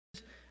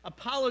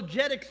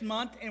Apologetics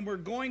Month, and we're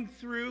going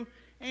through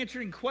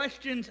answering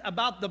questions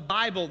about the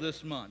Bible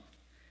this month.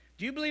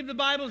 Do you believe the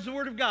Bible is the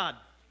Word of God?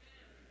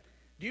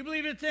 Do you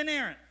believe it's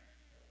inerrant?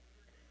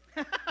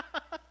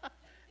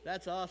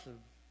 That's awesome.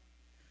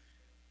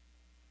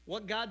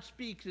 What God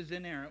speaks is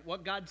inerrant.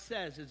 What God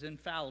says is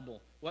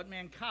infallible. What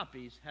man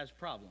copies has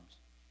problems.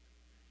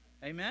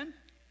 Amen?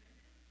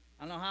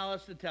 I don't know how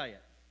else to tell you.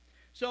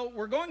 So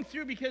we're going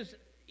through because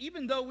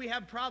even though we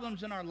have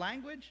problems in our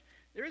language,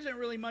 there isn't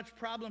really much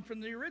problem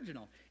from the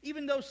original.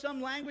 Even though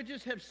some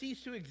languages have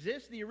ceased to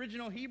exist, the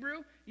original Hebrew,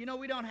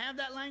 we don't have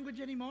that language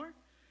anymore.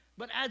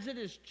 But as it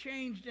has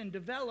changed and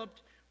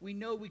developed, we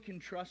know we can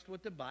trust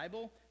what the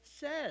Bible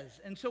says.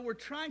 And so we're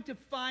trying to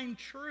find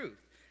truth.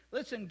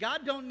 Listen,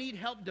 God don't need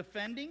help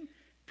defending.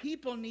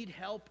 People need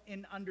help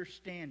in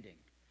understanding.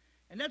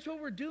 And that's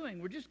what we're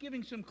doing. We're just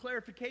giving some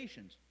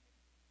clarifications.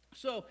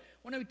 So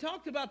when we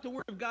talked about the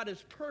Word of God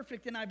is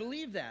perfect, and I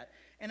believe that,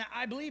 and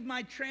I believe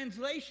my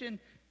translation,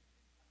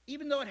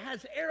 even though it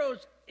has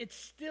arrows, it's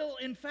still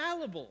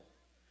infallible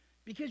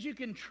because you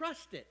can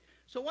trust it.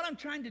 So what I'm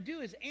trying to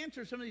do is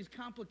answer some of these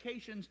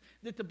complications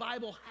that the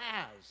Bible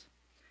has.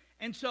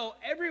 And so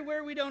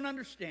everywhere we don't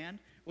understand,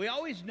 we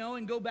always know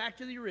and go back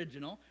to the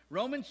original.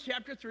 Romans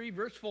chapter 3,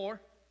 verse 4.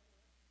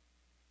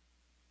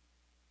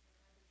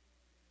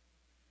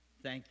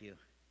 Thank you.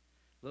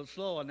 A little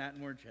slow on that,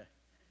 weren't you?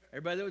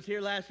 Everybody that was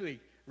here last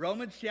week.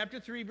 Romans chapter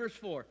 3, verse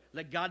 4.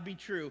 Let God be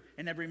true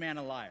and every man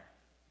a liar.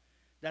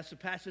 That's the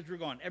passage we're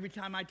going. Every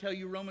time I tell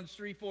you Romans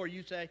 3, 4,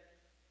 you say?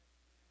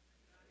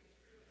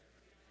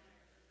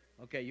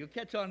 Okay, you'll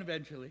catch on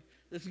eventually.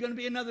 This is going to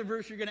be another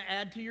verse you're going to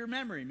add to your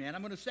memory, man.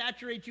 I'm going to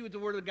saturate you with the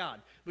Word of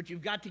God. But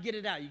you've got to get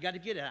it out. You've got to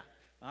get it out.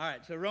 All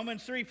right, so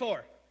Romans 3,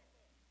 4.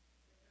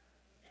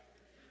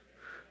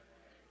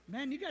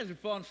 Man, you guys are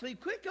falling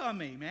asleep quick on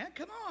me, man.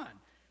 Come on.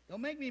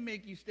 Don't make me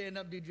make you stand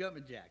up and do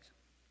jumping jacks.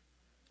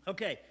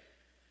 Okay,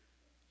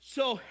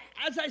 so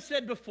as I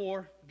said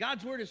before,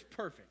 God's Word is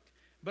perfect.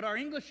 But our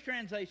English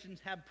translations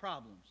have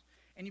problems.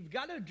 And you've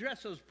got to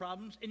address those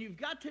problems, and you've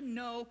got to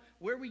know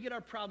where we get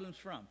our problems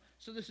from.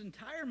 So this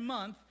entire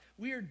month,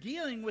 we are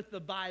dealing with the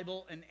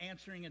Bible and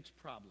answering its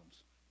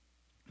problems.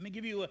 Let me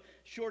give you a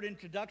short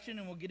introduction,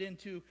 and we'll get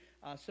into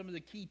some of the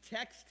key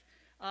text.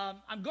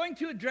 I'm going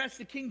to address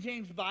the King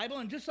James Bible,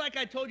 and just like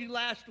I told you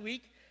last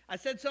week, I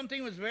said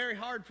something was very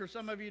hard for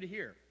some of you to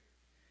hear.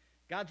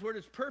 God's Word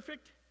is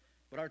perfect,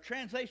 but our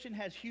translation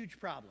has huge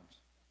problems.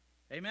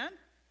 Amen?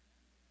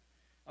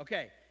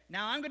 Okay,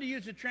 now I'm going to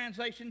use a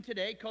translation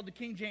today called the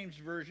King James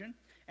Version,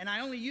 and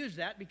I only use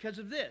that because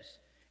of this.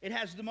 It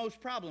has the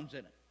most problems in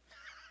it.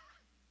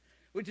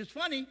 Which is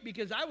funny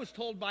because I was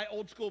told by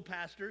old school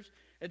pastors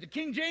that the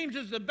King James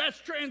is the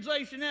best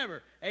translation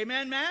ever.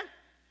 Amen, Matt?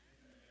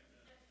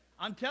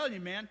 I'm telling you,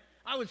 man,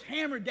 I was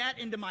hammered that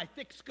into my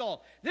thick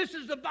skull. This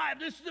is the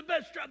Bible. This is the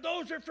best.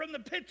 Those are from the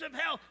pits of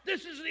hell.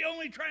 This is the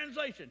only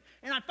translation.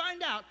 And I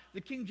find out the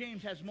King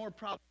James has more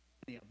problems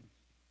than any of them.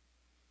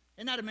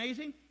 Isn't that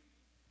amazing?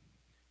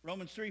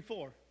 Romans 3,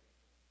 4.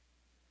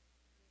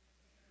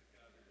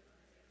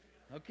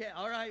 Okay,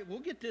 all right, we'll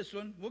get this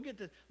one. We'll get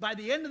this. By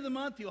the end of the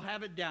month, you'll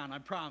have it down, I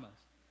promise.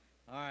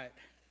 All right.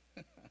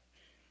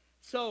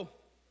 So,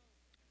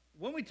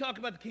 when we talk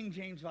about the King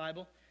James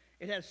Bible,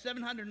 it has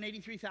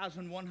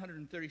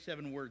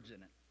 783,137 words in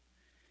it.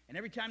 And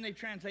every time they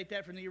translate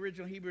that from the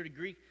original Hebrew to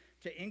Greek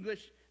to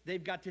English,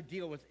 they've got to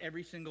deal with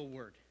every single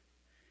word.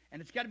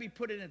 And it's got to be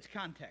put in its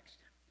context.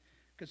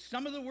 Because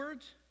some of the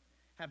words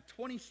have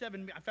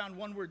 27, I found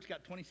one word's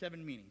got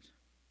 27 meanings.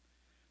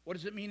 What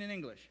does it mean in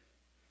English?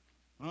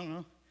 I don't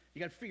know. You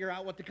got to figure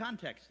out what the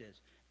context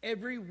is.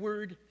 Every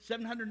word,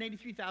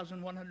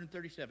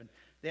 783,137.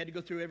 They had to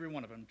go through every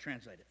one of them and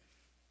translate it.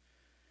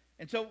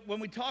 And so when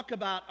we talk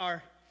about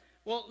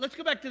well, let's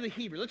go back to the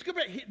Hebrew. Let's go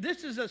back.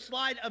 This is a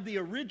slide of the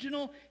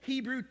original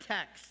Hebrew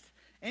text.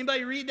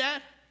 Anybody read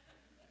that?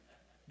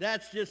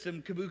 That's just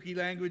some kabuki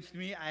language to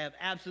me. I have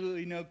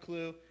absolutely no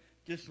clue.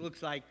 Just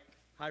looks like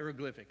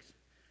hieroglyphics.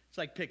 It's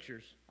like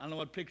pictures. I don't know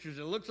what pictures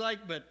it looks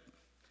like, but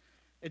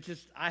it's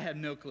just, I have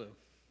no clue.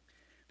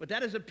 But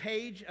that is a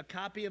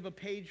copy of a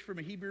page from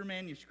a Hebrew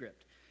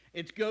manuscript.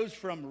 It goes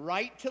from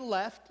right to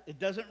left. It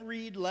doesn't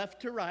read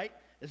left to right.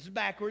 This is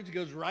backwards. It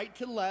goes right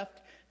to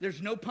left.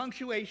 There's no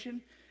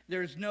punctuation.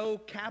 There's no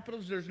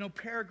capitals. There's no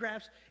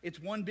paragraphs. It's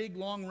one big,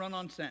 long,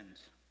 run-on sentence.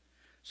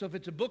 So if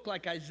it's a book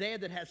like Isaiah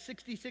that has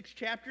 66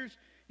 chapters,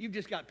 you've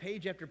just got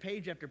page after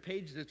page after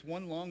page that's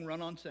one long,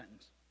 run-on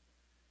sentence.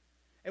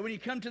 And when you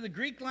come to the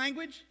Greek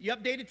language, you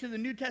update it to the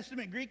New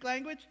Testament Greek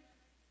language,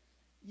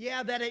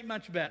 yeah, that ain't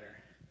much better.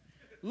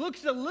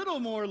 Looks a little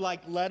more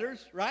like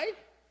letters, right?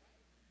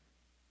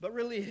 But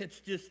really,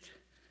 it's just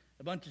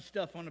a bunch of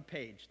stuff on a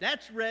page.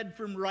 That's read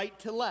from right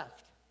to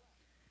left.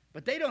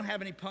 But they don't have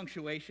any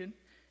punctuation.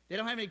 They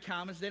don't have any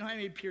commas. They don't have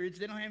any periods.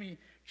 They don't have any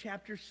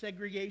chapter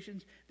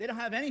segregations. They don't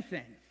have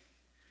anything.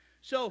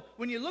 So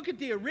when you look at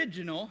the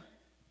original,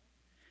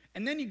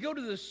 and then you go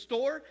to the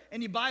store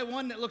and you buy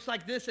one that looks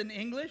like this in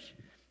English,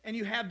 and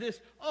you have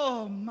this,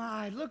 oh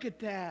my, look at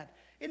that.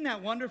 Isn't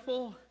that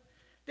wonderful?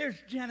 There's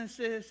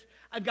Genesis.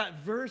 I've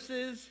got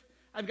verses.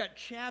 I've got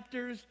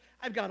chapters.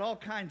 I've got all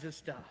kinds of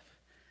stuff.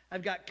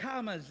 I've got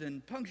commas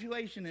and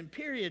punctuation and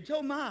periods.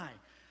 Oh my.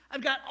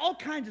 I've got all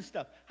kinds of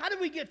stuff. How do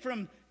we get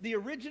from the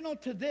original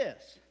to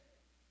this?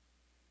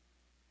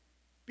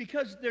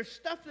 Because there's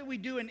stuff that we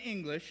do in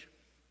English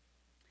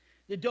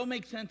that don't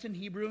make sense in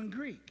Hebrew and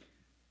Greek.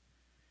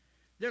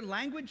 Their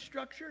language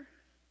structure.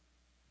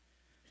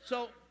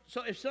 So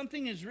if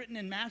something is written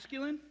in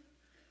masculine,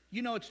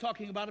 you know it's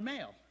talking about a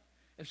male.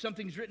 If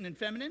something's written in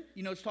feminine,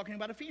 you know it's talking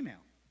about a female.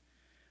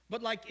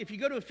 But like if you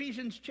go to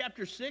Ephesians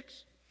chapter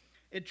 6,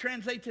 it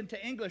translates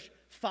into English,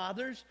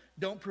 fathers,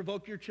 don't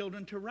provoke your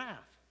children to wrath.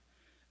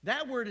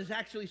 That word is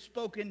actually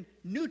spoken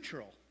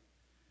neutral.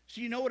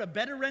 So you know what a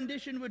better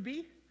rendition would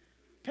be?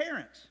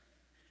 Parents.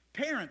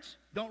 Parents,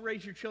 don't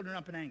raise your children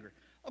up in anger.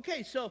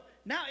 Okay, so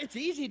now it's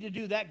easy to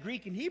do that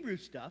Greek and Hebrew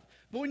stuff,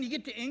 but when you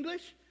get to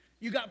English,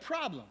 you got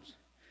problems.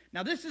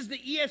 Now this is the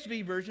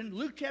ESV version,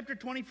 Luke chapter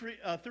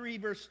 23,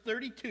 verse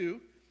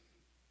 32,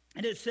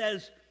 and it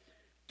says,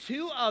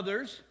 2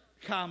 others,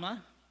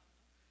 comma,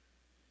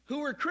 who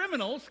were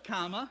criminals,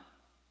 comma,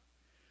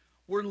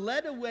 were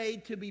led away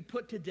to be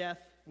put to death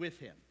with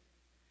him.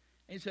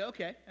 And you say,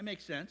 okay, that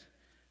makes sense.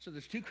 So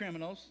there's 2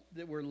 criminals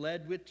that were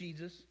led with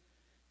Jesus,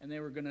 and they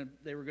were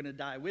gonna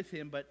die with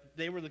him, but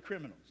they were the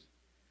criminals.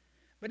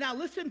 But now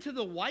listen to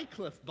the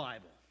Wycliffe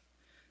Bible,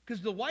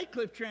 because the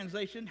Wycliffe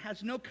translation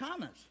has no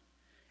commas.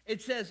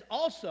 It says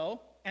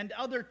also, and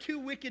other 2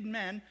 wicked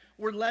men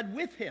were led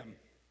with him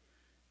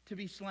to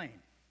be slain.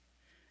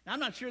 Now I'm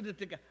not sure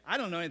that I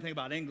don't know anything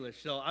about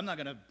English, so I'm not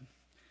going to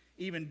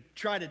even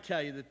try to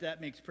tell you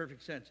that makes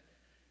perfect sense.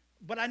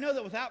 But I know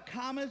that without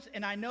commas,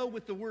 and I know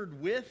with the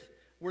word with,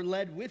 were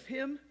led with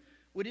him,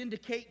 would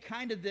indicate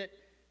kind of that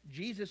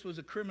Jesus was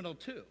a criminal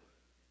too.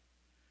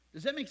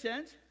 Does that make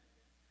sense?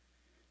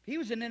 He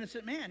was an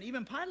innocent man.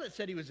 Even Pilate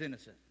said he was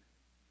innocent.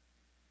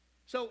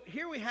 So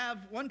here we have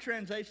one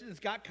translation that's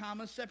got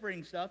commas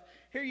separating stuff.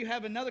 Here you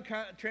have another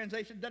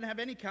translation that doesn't have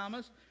any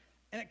commas,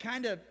 and it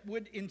kind of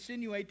would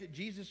insinuate that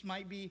Jesus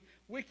might be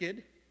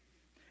wicked.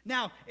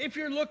 Now, if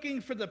you're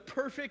looking for the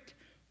perfect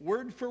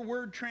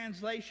word-for-word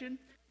translation,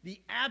 the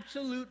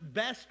absolute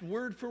best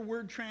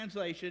word-for-word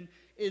translation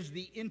is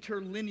the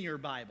Interlinear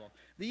Bible.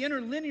 The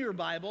Interlinear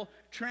Bible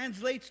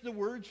translates the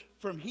words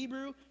from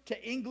Hebrew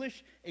to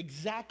English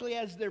exactly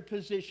as they're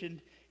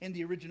positioned in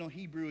the original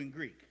Hebrew and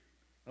Greek.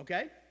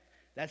 Okay?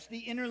 That's the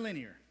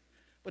Interlinear.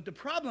 But the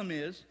problem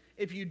is,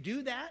 if you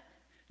do that,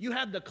 you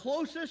have the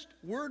closest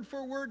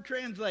word-for-word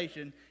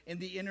translation in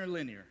the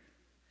Interlinear.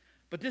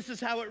 But this is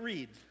how it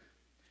reads.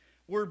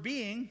 We're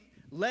being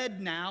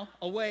led now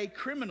away,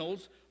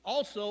 criminals,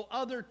 also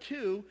other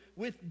 2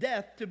 with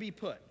death to be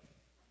put.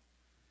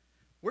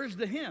 Where's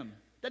the him?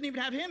 Doesn't even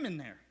have him in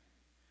there.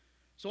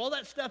 So all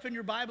that stuff in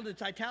your Bible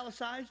that's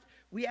italicized,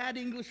 we add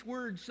English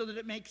words so that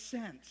it makes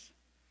sense.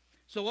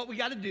 So what we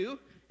got to do,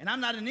 and I'm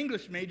not an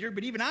English major,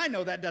 but even I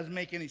know that doesn't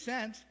make any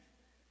sense.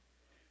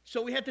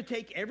 So we have to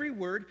take every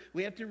word,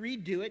 we have to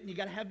redo it, and you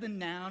got to have the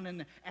noun and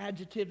the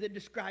adjective that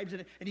describes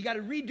it, and you got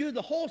to redo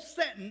the whole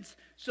sentence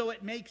so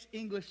it makes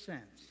English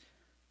sense.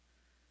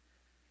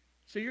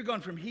 So you're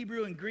going from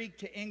Hebrew and Greek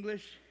to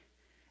English,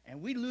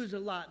 and we lose a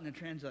lot in the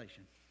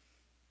translation.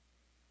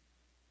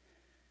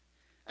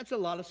 That's a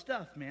lot of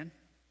stuff, man.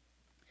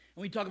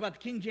 When we talk about the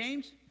King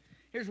James,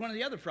 here's one of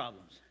the other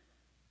problems.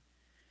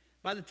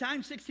 By the time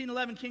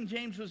 1611 King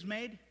James was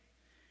made,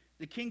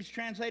 the King's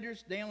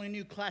translators, they only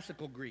knew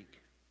classical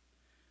Greek.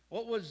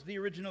 What was the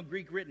original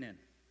Greek written in?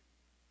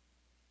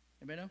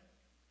 Anybody know?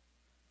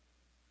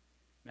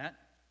 Matt?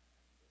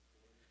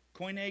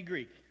 Koine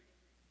Greek.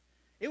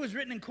 It was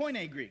written in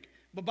Koine Greek.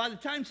 But by the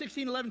time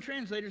 1611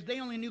 translators, they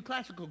only knew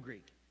classical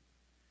Greek.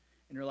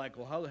 And they're like,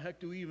 well, how the heck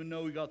do we even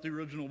know we got the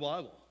original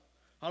Bible?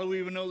 How do we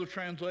even know the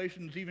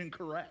translation is even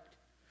correct?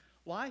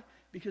 Why?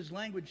 Because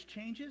language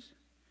changes,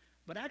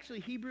 but actually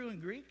Hebrew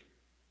and Greek,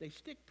 they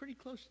stick pretty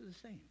close to the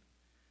same.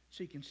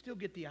 So you can still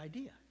get the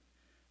idea.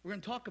 We're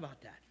going to talk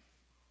about that.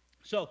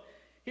 So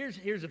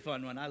here's a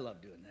fun one. I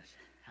love doing this.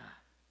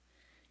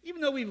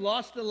 Even though we've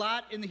lost a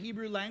lot in the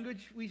Hebrew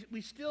language,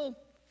 we still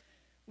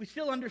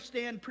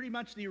understand pretty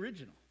much the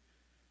original.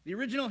 The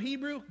original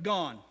Hebrew,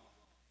 gone.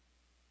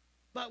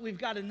 But we've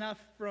got enough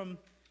from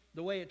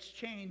the way it's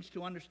changed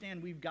to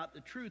understand we've got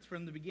the truth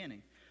from the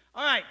beginning.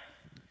 All right,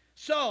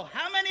 so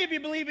how many of you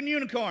believe in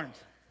unicorns?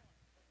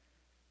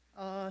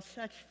 Oh,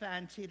 such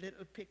fancy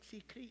little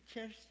pixie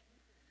creatures.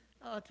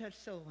 Oh, they're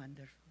so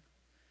wonderful.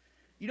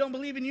 You don't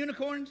believe in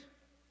unicorns?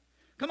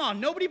 Come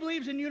on, nobody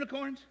believes in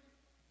unicorns?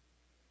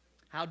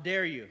 How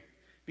dare you?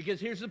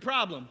 Because here's the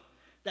problem.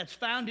 That's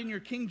found in your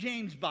King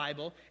James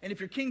Bible, and if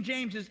your King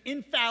James is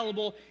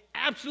infallible,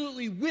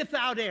 absolutely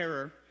without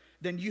error,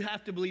 then you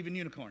have to believe in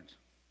unicorns.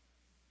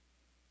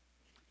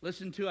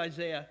 Listen to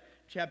Isaiah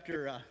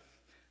chapter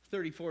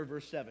 34,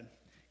 verse 7.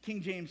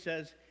 King James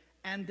says,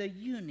 and the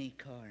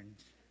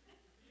unicorns.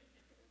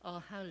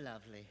 Oh, how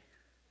lovely.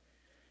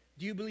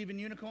 Do you believe in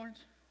unicorns?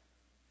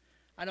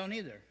 I don't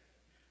either.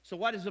 So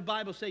why does the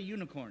Bible say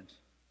unicorns?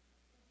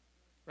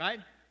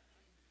 Right?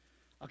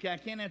 Okay, I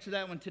can't answer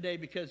that one today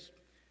because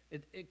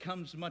it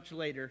comes much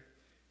later,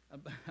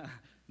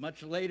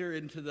 much later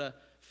into the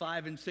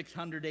 500 and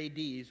 600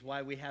 ADs,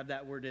 why we have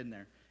that word in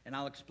there. And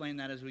I'll explain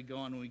that as we go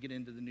on when we get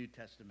into the New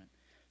Testament.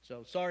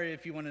 So sorry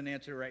if you want an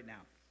answer right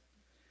now.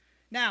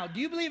 Now, do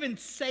you believe in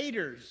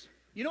satyrs?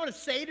 You know what a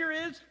satyr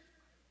is?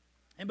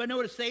 Anybody know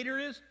what a satyr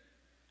is?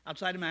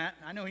 Outside of Matt.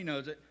 I know he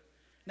knows it.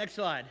 Next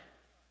slide.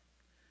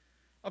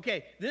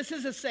 Okay, this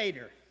is a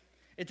satyr.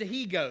 It's a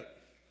he-goat,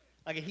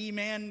 like a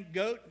he-man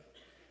goat.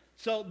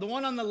 So the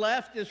one on the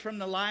left is from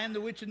The Lion,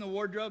 the Witch, and the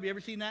Wardrobe. You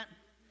ever seen that?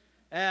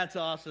 That's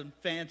awesome.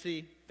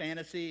 Fancy,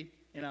 fantasy,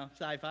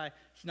 sci-fi.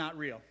 It's not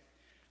real.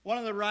 One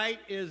on the right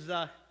is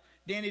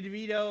Danny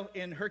DeVito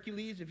in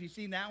Hercules. Have you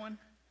seen that one?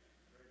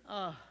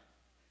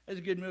 That's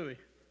a good movie.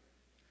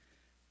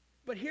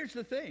 But here's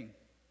the thing.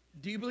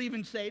 Do you believe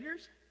in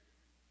satyrs?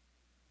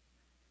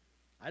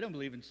 I don't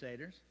believe in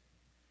satyrs.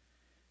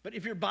 But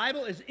if your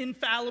Bible is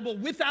infallible,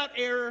 without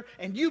error,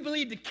 and you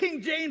believe the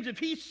King James, if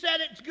he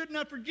said it, it's good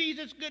enough for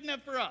Jesus, good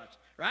enough for us,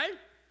 right?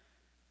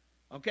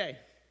 Okay,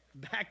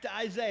 back to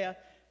Isaiah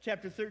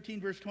chapter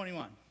 13, verse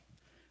 21.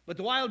 But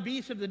the wild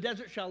beasts of the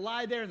desert shall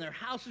lie there, and their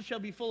houses shall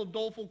be full of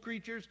doleful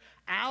creatures.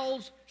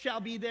 Owls shall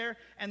be there,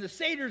 and the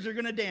satyrs are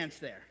going to dance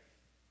there.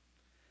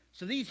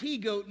 So these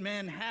he-goat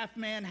men, half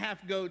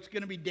goats,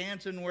 going to be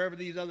dancing wherever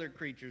these other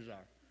creatures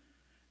are.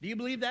 Do you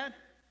believe that?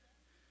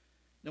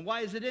 Then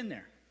why is it in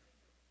there?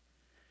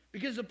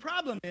 Because the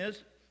problem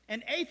is,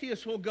 an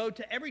atheist will go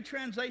to every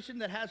translation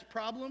that has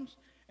problems,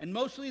 and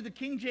mostly the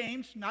King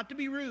James, not to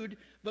be rude,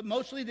 but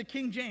mostly the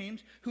King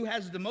James, who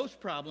has the most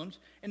problems,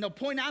 and they'll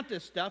point out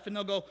this stuff, and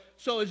they'll go,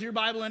 so is your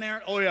Bible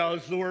inerrant? Oh yeah,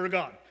 it's the Word of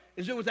God.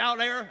 Is it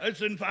without error?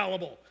 It's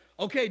infallible.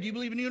 Okay, do you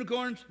believe in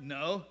unicorns?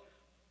 No.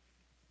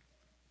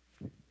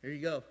 Here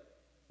you go.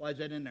 Why is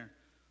that in there?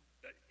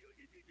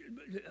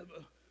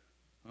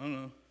 I don't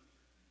know.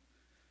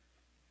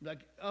 Like,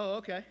 oh,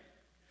 okay.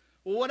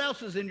 Well, what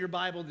else is in your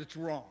Bible that's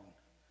wrong?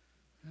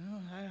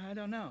 Oh, I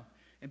don't know.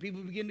 And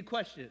people begin to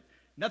question it.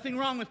 Nothing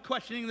wrong with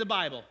questioning the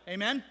Bible.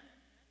 Amen?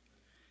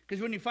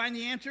 Because when you find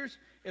the answers,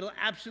 it'll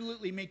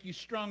absolutely make you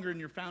stronger in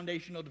your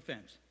foundational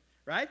defense.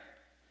 Right?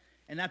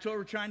 And that's what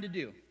we're trying to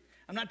do.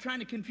 I'm not trying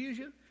to confuse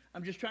you.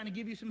 I'm just trying to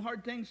give you some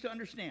hard things to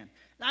understand.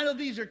 And I know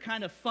these are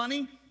kind of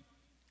funny.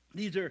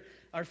 These are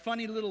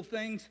funny little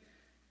things.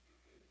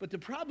 But the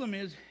problem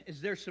is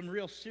there's some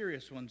real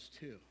serious ones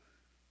too.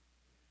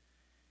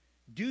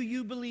 Do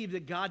you believe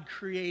that God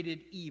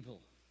created evil?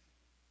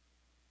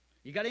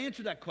 You got to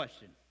answer that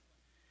question.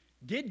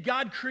 Did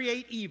God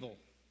create evil?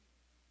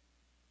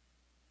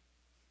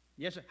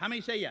 Yes, sir. How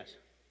many say yes?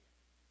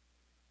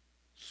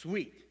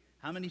 Sweet.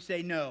 How many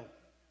say no?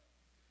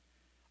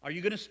 Are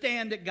you going to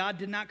stand that God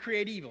did not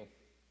create evil?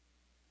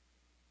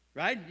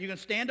 Right? You going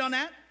to stand on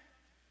that?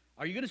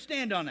 Are you going to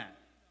stand on that?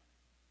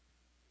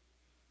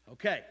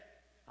 Okay.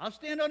 I'll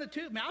stand on it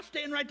too. I'll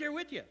stand right there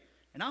with you.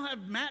 And I'll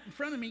have Matt in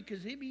front of me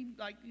because he'd be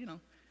like,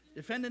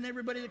 defending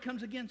everybody that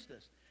comes against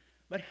us.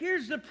 But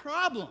here's the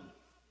problem.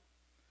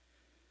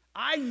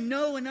 I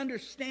know and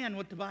understand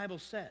what the Bible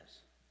says.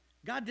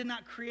 God did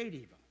not create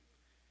evil.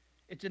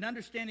 It's an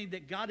understanding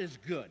that God is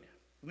good.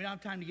 We don't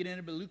have time to get into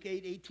it, but Luke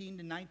 8:18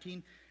 to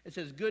 19, it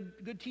says,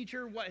 good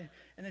teacher. What?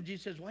 And then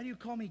Jesus says, why do you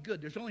call me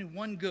good? There's only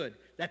one good.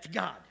 That's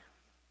God.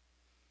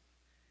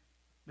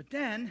 But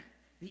then,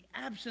 the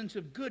absence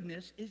of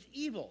goodness is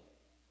evil.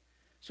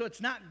 So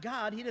it's not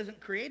God. He doesn't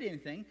create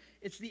anything.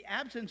 It's the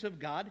absence of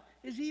God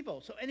is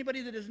evil. So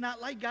anybody that is not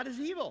like God is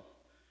evil.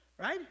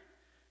 Right?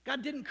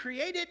 God didn't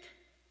create it.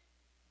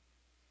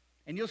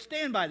 And you'll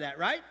stand by that,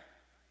 right?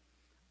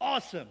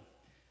 Awesome.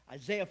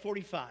 Isaiah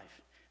 45.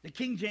 The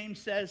King James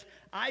says,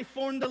 I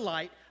form the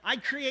light, I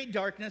create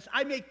darkness,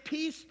 I make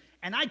peace,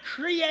 and I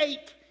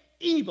create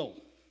evil.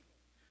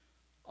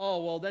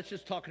 Oh, well, that's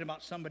just talking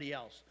about somebody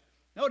else.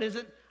 No, it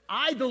isn't.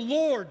 I, the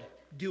Lord,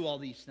 do all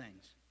these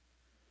things.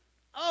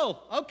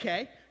 Oh,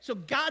 okay. So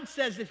God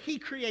says that he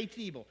creates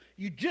evil.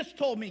 You just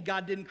told me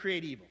God didn't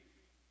create evil.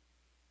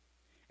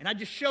 And I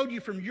just showed you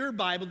from your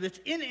Bible that's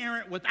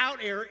inerrant, without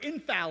error,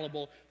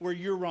 infallible, where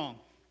you're wrong.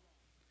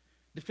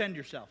 Defend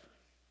yourself.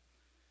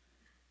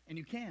 And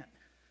you can't.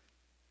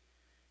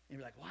 And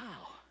you're like,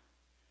 wow.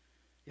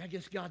 Yeah, I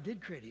guess God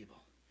did create evil.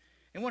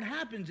 And what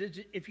happens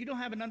is, if you don't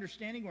have an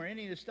understanding where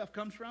any of this stuff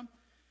comes from,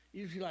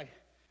 you're usually like,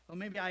 oh,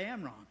 maybe I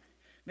am wrong.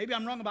 Maybe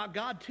I'm wrong about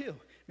God too.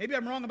 Maybe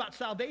I'm wrong about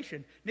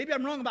salvation. Maybe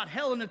I'm wrong about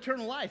hell and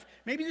eternal life.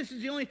 Maybe this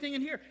is the only thing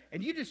in here.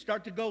 And you just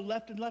start to go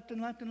left and left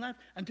and left and left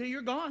until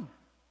you're gone.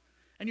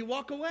 And you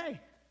walk away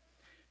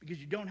because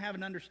you don't have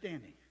an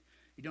understanding.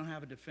 You don't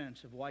have a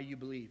defense of why you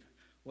believe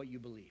what you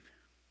believe.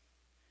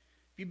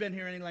 If you've been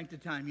here any length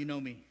of time, you know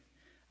me.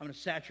 I'm going to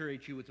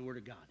saturate you with the Word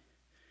of God.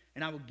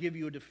 And I will give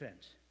you a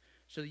defense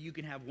so that you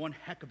can have one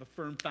heck of a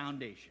firm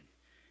foundation.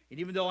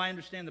 And even though I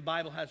understand the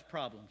Bible has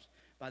problems,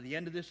 by the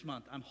end of this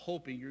month, I'm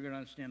hoping you're going to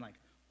understand, like,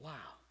 wow,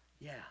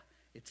 yeah,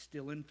 it's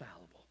still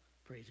infallible.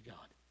 Praise God.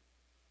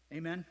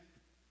 Amen?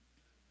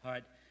 All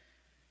right.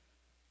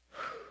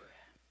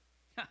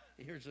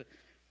 In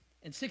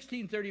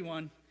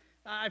 1631,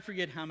 I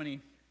forget how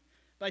many,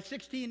 By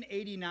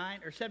 1689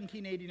 or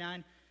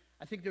 1789,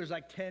 I think there was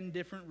like 10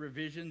 different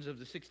revisions of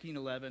the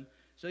 1611.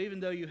 So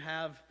even though you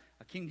have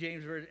a King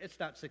James version, it's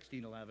not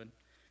 1611.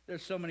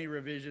 There's so many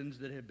revisions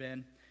that have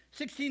been.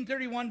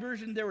 1631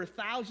 version, there were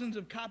thousands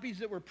of copies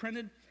that were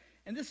printed.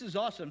 And this is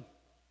awesome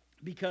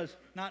because,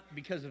 not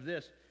because of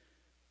this,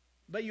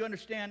 but you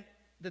understand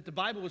that the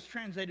Bible was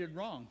translated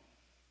wrong.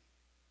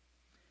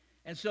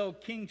 And so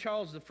King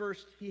Charles I,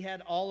 he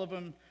had all of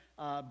them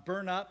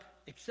burn up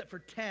except for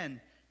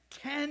 10.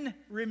 10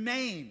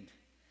 remained.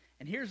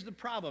 And here's the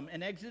problem.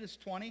 In Exodus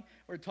 20,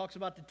 where it talks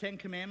about the 10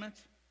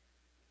 commandments,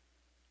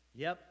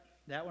 yep,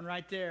 that one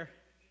right there.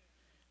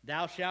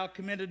 Thou shalt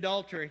commit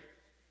adultery.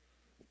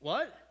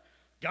 What?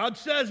 God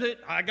says it.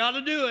 I got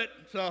to do it.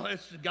 So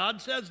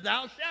God says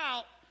thou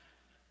shalt.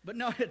 But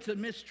no, it's a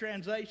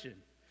mistranslation.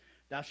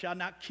 Thou shalt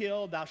not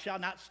kill. Thou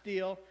shalt not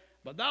steal.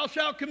 But thou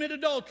shalt commit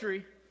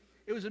adultery.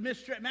 It was a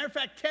mistranslation. Matter of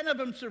fact, 10 of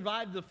them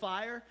survived the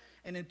fire.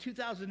 And in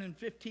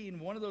 2015,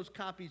 one of those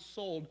copies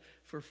sold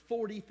for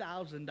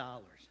 $40,000.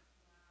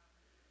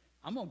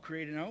 I'm going to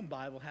create an own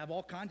Bible, have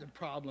all kinds of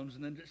problems,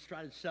 and then just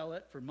try to sell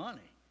it for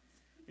money.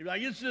 You're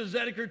like, it's the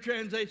Zediker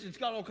translation. It's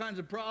got all kinds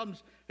of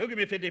problems. He'll give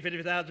me 50,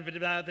 50,000,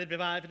 55,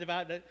 55,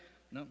 55.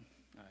 No. All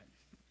right.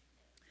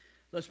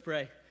 Let's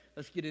pray.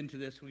 Let's get into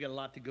this. We got a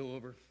lot to go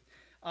over.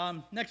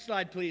 Next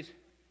slide, please.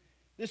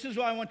 This is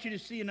what I want you to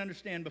see and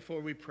understand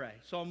before we pray.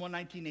 Psalm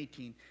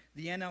 119:18.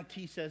 The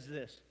NLT says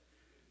this.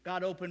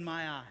 God, open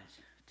my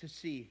eyes to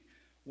see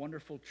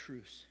wonderful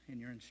truths in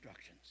your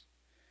instructions.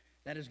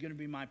 That is going to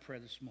be my prayer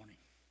this morning.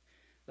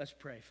 Let's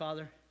pray.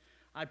 Father,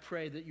 I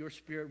pray that your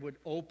Spirit would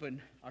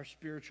open our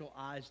spiritual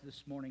eyes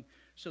this morning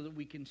so that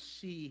we can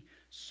see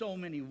so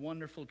many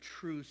wonderful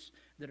truths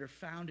that are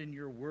found in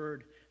your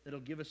word that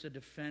will give us a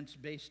defense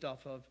based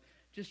off of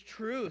just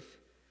truth.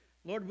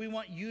 Lord, we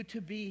want you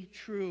to be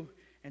true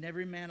and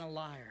every man a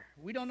liar.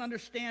 We don't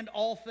understand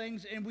all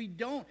things, and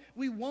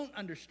we won't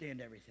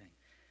understand everything.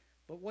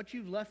 But what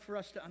you've left for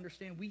us to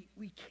understand,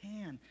 we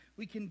can.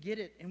 We can get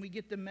it, and we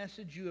get the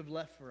message you have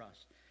left for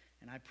us.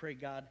 And I pray,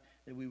 God,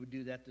 that we would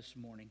do that this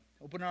morning.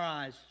 Open our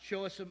eyes.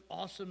 Show us some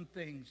awesome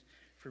things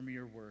from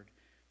your word.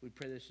 We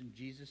pray this in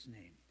Jesus'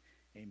 name.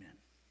 Amen.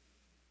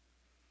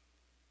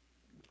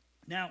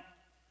 Now,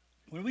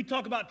 when we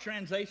talk about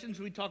translations,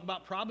 we talk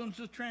about problems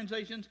with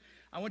translations,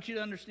 I want you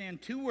to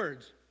understand two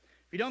words.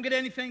 If you don't get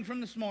anything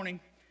from this morning,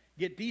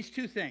 get these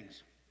two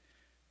things.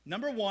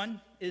 Number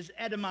one is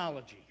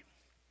etymology.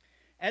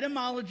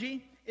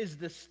 Etymology is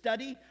the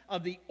study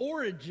of the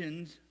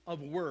origins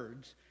of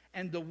words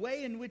and the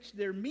way in which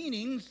their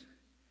meanings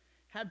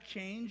have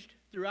changed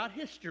throughout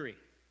history.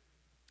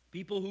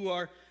 People who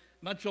are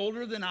much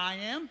older than I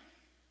am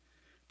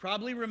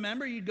probably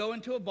remember you'd go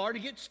into a bar to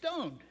get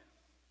stoned.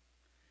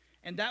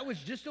 And that was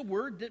just a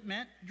word that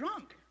meant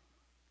drunk,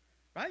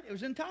 right? It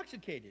was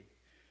intoxicated.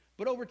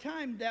 But over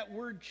time, that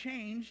word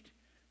changed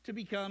to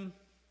become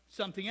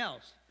something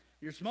else.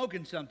 You're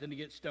smoking something to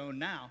get stoned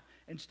now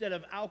instead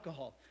of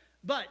alcohol.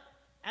 But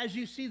as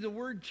you see the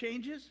word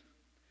changes,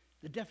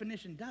 the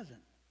definition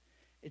doesn't.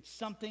 It's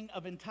something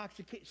of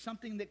intoxication,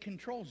 something that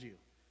controls you.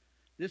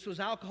 This was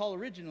alcohol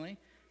originally.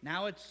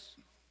 Now it's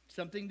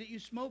something that you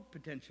smoke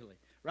potentially,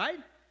 right?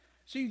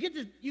 So you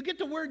get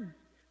the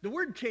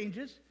word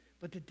changes,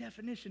 but the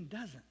definition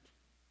doesn't.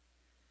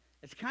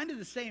 It's kind of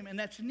the same, and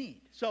that's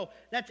neat. So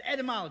that's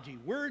etymology,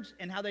 words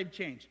and how they've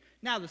changed.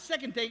 Now the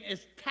second thing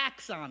is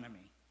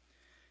taxonomy.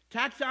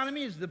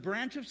 Taxonomy is the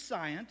branch of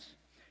science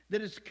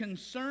that is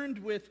concerned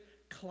with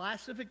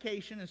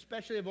classification,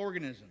 especially of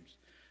organisms,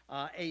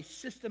 a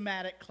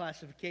systematic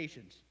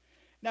classifications.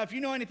 Now, if you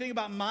know anything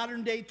about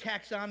modern day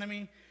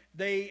taxonomy,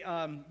 they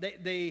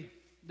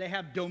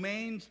have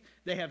domains,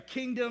 they have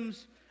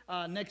kingdoms.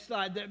 Next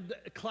slide,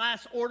 the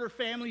class, order,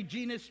 family,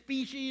 genus,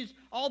 species,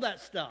 all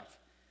that stuff.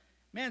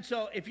 Man,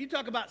 so if you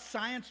talk about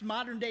science,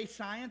 modern day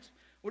science,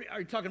 are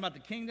you talking about the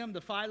kingdom,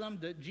 the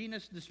phylum, the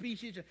genus, the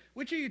species?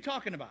 Which are you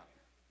talking about?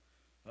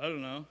 I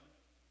don't know.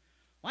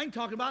 Well, I ain't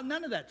talking about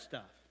none of that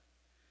stuff.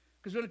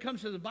 Because when it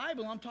comes to the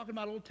Bible, I'm talking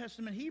about Old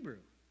Testament Hebrew.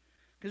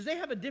 Because they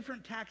have a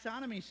different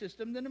taxonomy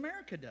system than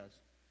America does.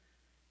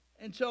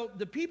 And so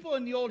the people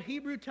in the old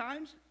Hebrew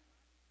times,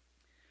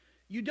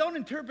 you don't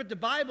interpret the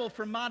Bible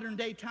for modern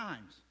day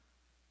times.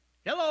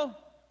 Hello?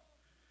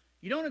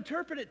 You don't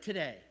interpret it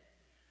today.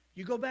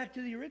 You go back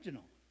to the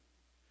original.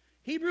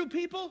 Hebrew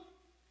people,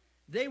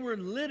 they were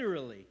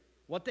literally,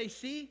 what they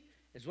see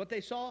is what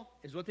they saw,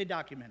 is what they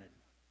documented.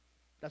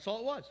 That's all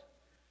it was.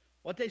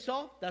 What they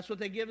saw, that's what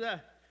they give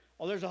that.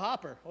 Oh, there's a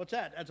hopper. What's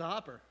that? That's a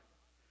hopper.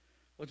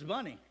 What's a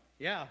bunny?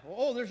 Yeah.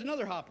 Oh, there's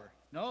another hopper.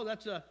 No,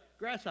 that's a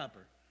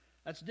grasshopper.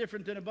 That's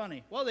different than a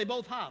bunny. Well, they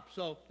both hop,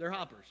 so they're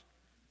hoppers.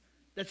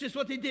 That's just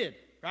what they did,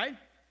 right?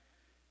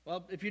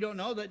 Well, if you don't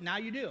know that, now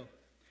you do.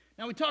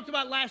 Now, we talked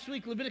about last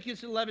week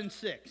Leviticus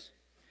 11:6,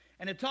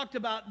 and it talked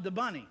about the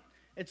bunny.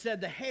 It said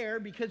the hare,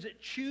 because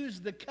it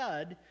chews the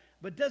cud,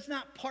 but does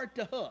not part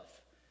the hoof,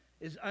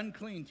 is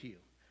unclean to you.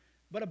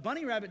 But a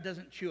bunny rabbit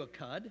doesn't chew a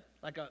cud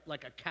like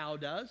a cow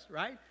does,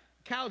 right?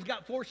 Cow's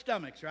got 4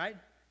 stomachs, right?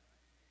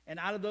 and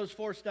out of those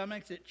 4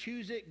 stomachs, it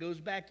chews it, goes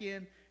back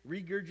in,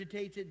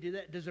 regurgitates it. Do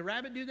that? Does a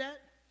rabbit do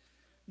that?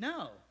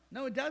 No,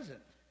 it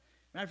doesn't.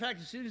 Matter of fact,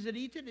 as soon as it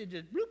eats it, it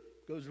just bloop,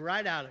 goes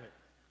right out of it.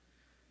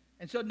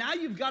 And so now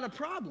you've got a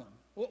problem.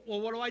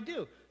 Well, what do I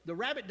do? The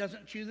rabbit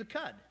doesn't chew the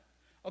cud.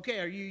 Okay,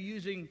 are you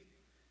using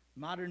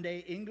modern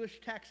day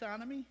English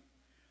taxonomy,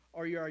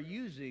 or you are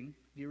using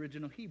the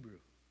original Hebrew?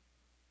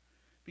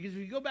 Because if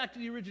you go back to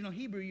the original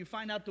Hebrew, you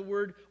find out the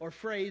word or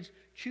phrase,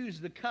 chews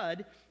the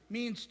cud,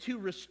 means to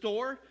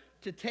restore,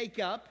 to take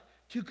up,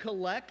 to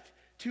collect,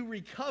 to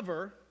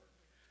recover,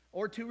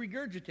 or to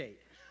regurgitate.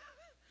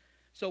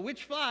 So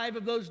which 5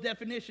 of those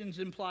definitions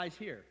implies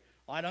here?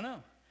 Well, I don't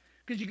know.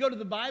 Because you go to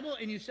the Bible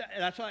and you say,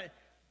 that's why,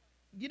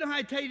 you know how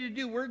I tell you to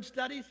do word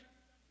studies?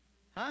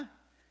 Huh?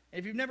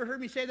 If you've never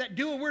heard me say that,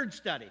 do a word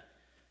study.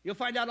 You'll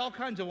find out all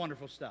kinds of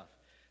wonderful stuff.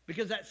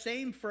 Because that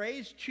same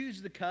phrase,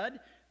 chews the cud,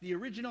 the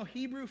original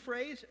Hebrew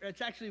phrase, it's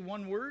actually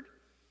one word.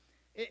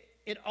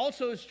 It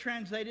also is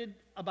translated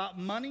about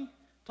money,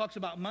 talks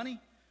about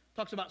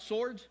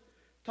swords,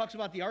 talks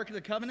about the Ark of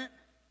the Covenant.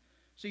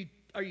 So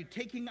are you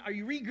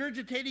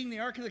regurgitating the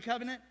Ark of the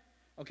Covenant?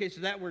 Okay,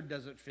 so that word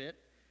doesn't fit.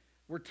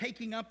 We're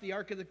taking up the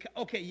Ark of the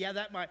Covenant. Okay, yeah,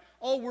 that might.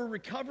 Oh, we're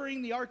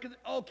recovering the Ark of the,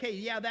 okay,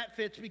 yeah, that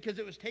fits because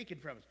it was taken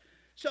from us.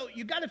 So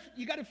you got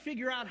to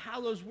figure out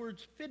how those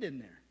words fit in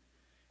there.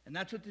 And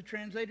that's what the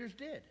translators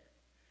did.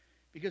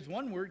 Because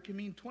one word can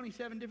mean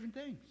 27 different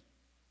things.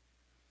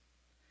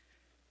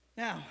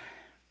 Now,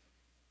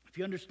 if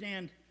you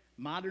understand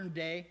modern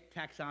day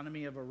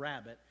taxonomy of a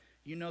rabbit,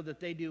 you know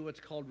that they do what's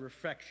called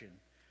refection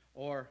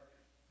or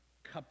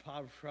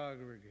coprophagy.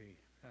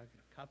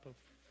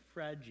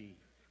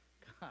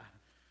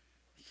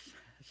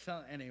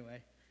 So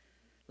anyway,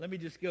 let me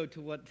just go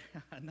to what,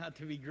 not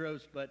to be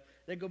gross, but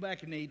they go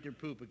back and they eat their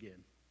poop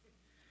again.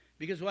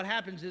 Because what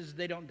happens is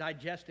they don't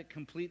digest it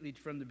completely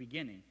from the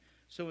beginning.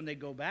 So when they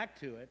go back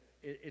to it,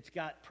 it's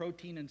got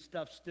protein and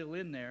stuff still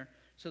in there,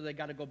 so they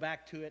got to go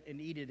back to it and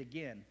eat it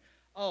again.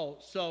 Oh,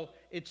 so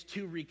it's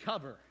to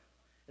recover.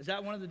 Is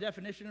that one of the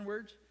definition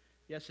words?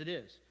 Yes, it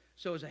is.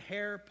 So is a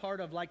hair part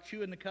of like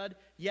chewing the cud?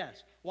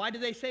 Yes. Why do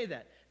they say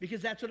that?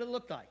 Because that's what it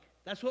looked like.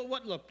 That's what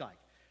looked like.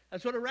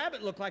 That's what a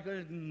rabbit looked like.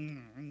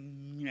 And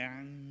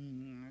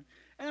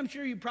I'm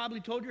sure you probably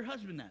told your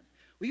husband that.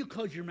 Well, you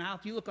close your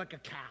mouth, you look like a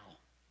cow.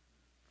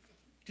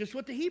 Just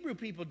what the Hebrew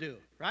people do,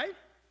 right?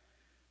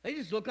 They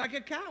just look like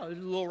a cow. There's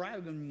a little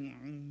rabbit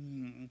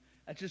going,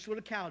 that's just what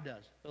a cow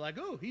does. They're like,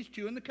 oh, he's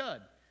chewing the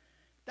cud.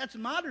 That's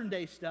modern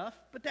day stuff,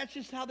 but that's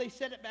just how they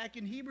said it back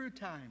in Hebrew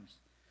times.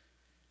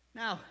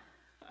 Now,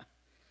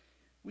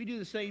 we do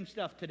the same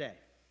stuff today,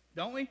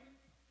 don't we?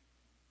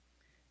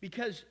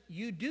 Because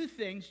you do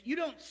things, you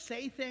don't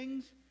say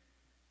things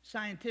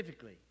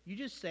scientifically. You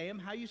just say them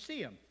how you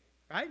see them,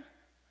 right?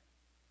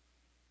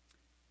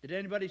 Did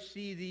anybody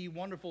see the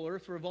wonderful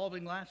earth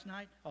revolving last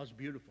night? Oh, it was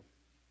beautiful.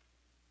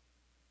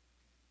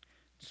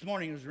 This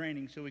morning it was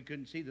raining, so we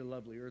couldn't see the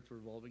lovely earth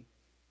revolving.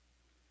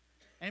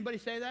 Anybody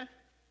say that?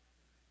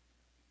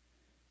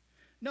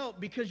 No,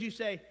 because you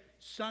say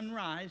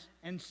sunrise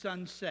and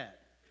sunset.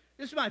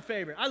 This is my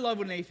favorite. I love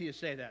when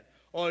atheists say that.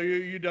 Oh,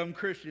 you dumb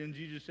Christians,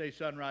 you just say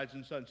sunrise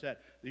and sunset.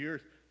 The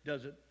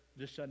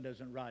sun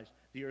doesn't rise.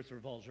 The earth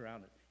revolves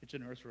around it. It's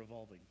an earth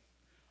revolving.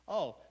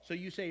 Oh, so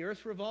you say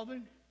earth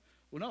revolving?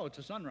 Well, no, it's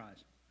a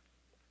sunrise.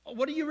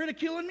 What are you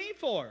ridiculing me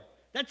for?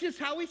 That's just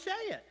how we say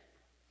it.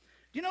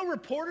 Do you know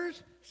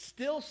reporters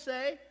still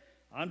say,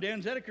 I'm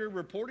Dan Zediker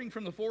reporting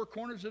from the 4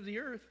 corners of the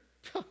earth.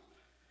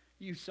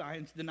 You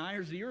science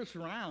deniers, the earth's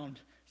round.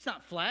 It's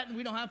not flat and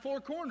we don't have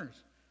 4 corners.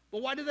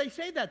 Well, why do they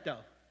say that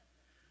though?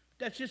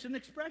 That's just an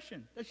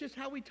expression. That's just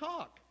how we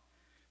talk.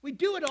 We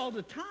do it all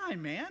the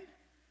time, man.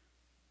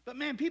 But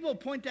man, people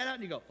point that out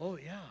and you go, oh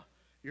yeah,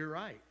 you're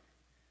right.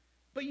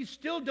 But you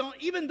still don't,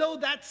 even though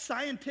that's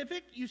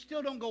scientific, you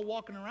still don't go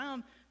walking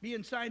around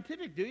being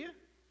scientific, do you?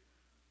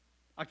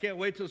 I can't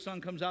wait till the sun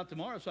comes out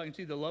tomorrow so I can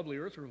see the lovely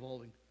earth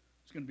revolving.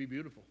 It's going to be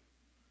beautiful.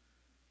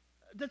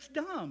 That's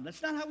dumb.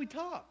 That's not how we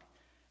talk.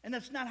 And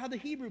that's not how the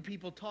Hebrew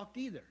people talked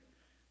either.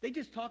 They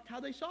just talked how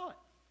they saw it.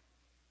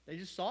 They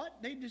just saw it.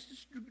 They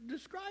just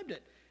described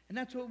it. And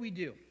that's what we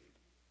do.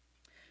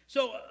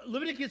 So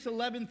Leviticus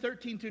 11,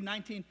 13 through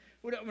 19,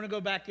 we're going to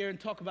go back there and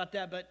talk about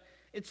that. But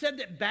it said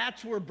that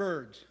bats were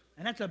birds.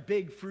 And that's a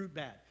big fruit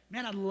bat.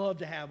 Man, I'd love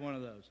to have one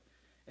of those.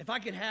 If I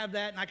could have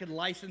that and I could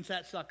license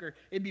that sucker,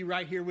 it'd be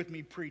right here with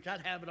me preach.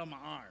 I'd have it on my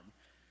arm.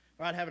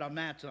 Or I'd have it on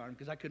Matt's arm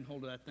because I couldn't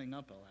hold that thing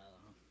up all that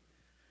long.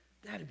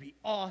 That'd be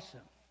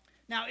awesome.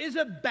 Now, is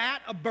a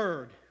bat a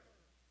bird?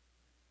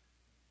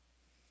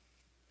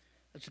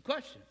 That's the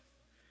question.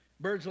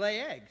 Birds lay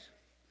eggs.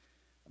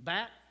 A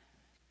bat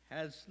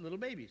has little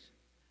babies.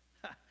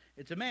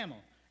 It's a mammal.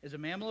 Is a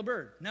mammal a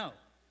bird? No.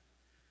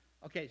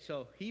 Okay,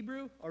 so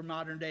Hebrew or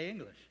modern day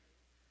English?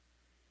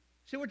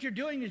 See, what you're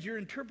doing is you're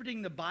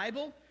interpreting the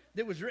Bible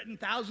that was written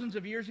thousands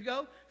of years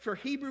ago for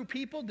Hebrew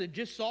people that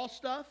just saw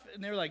stuff,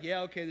 and they're like,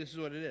 yeah, okay, this is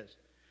what it is.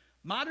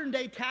 Modern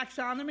day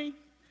taxonomy,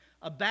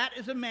 a bat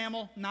is a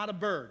mammal, not a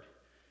bird.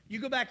 You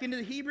go back into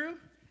the Hebrew,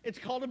 it's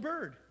called a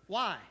bird.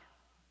 Why?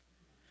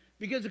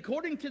 Because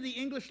according to the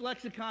English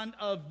lexicon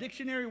of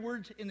dictionary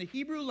words in the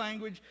Hebrew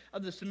language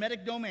of the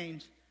Semitic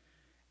domains,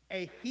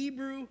 a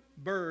Hebrew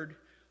bird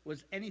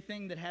was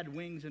anything that had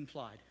wings and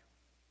flied.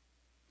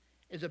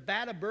 Is a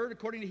bat a bird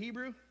according to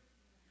Hebrew?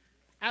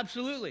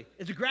 Absolutely.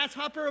 Is a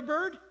grasshopper a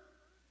bird?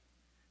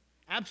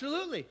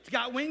 Absolutely. It's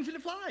got wings and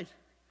it flies.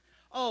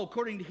 Oh,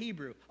 according to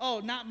Hebrew.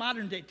 Oh, not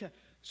modern day.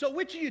 So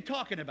which are you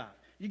talking about?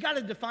 You got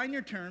to define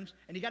your terms,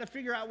 and you got to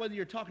figure out whether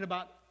you're talking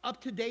about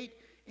up-to-date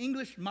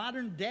English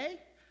modern day,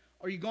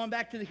 or you're going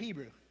back to the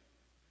Hebrew.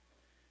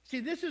 See,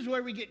 this is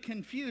where we get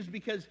confused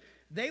because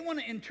they want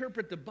to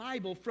interpret the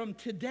Bible from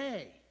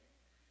today.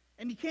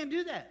 And you can't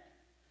do that.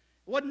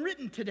 It wasn't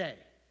written today.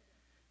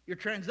 Your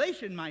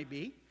translation might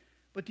be,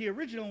 but the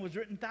original was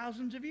written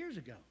thousands of years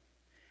ago.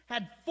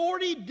 Had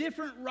 40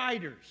 different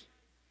writers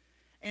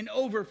and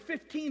over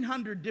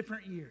 1,500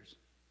 different years.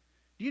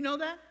 Do you know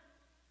that?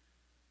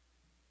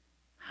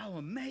 How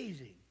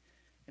amazing.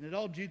 And it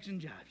all jutes and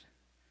jives.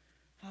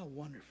 How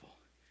wonderful.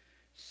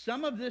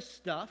 Some of this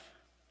stuff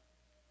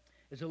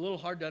is a little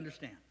hard to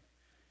understand.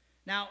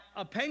 Now,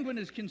 a penguin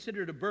is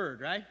considered a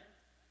bird, right?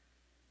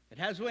 It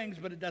has wings,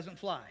 but it doesn't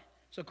fly.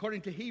 So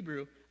according to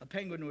Hebrew, a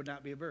penguin would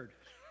not be a bird.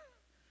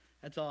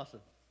 That's awesome.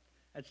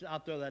 I'll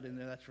throw that in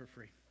there. That's for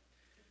free.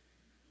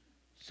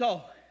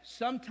 So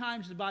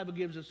sometimes the Bible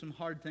gives us some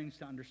hard things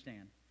to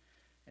understand.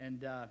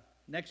 And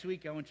next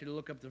week, I want you to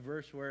look up the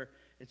verse where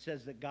it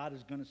says that God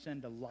is going to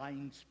send a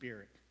lying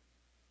spirit.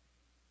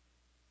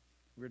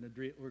 We're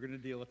going to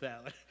deal with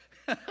that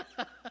one.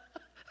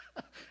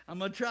 I'm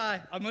going to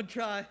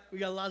try. We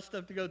got a lot of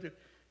stuff to go through.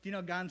 Do you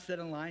know God sent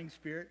a lying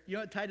spirit? You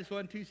know what Titus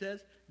 1:2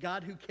 says?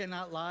 God who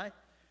cannot lie.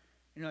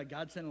 You know, like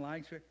God sent a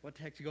lying spirit. What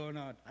the heck's going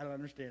on? I don't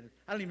understand it.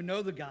 I don't even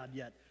know the God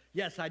yet.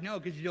 Yes, I know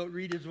because you don't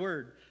read his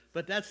word.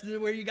 But that's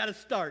where you got to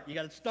start. You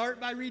got to start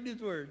by reading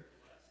his word.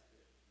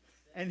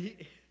 And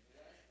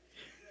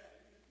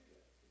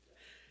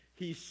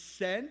he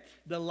sent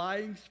the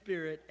lying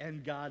spirit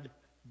and God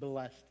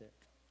blessed it.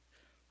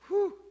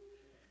 Whew.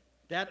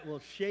 That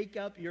will shake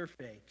up your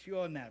faith. Chew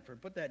on that.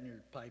 Put that in your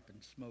pipe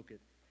and smoke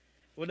it.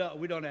 Well, no,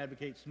 we don't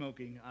advocate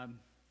smoking. All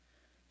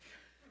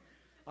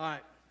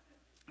right.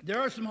 There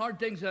are some hard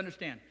things to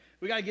understand.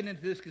 We got to get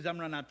into this because I'm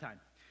running out of time.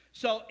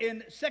 So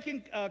in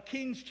 2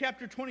 Kings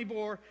chapter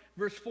 24,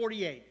 verse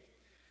 48,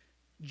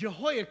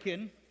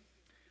 Jehoiakim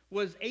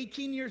was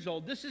 18 years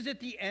old. This is at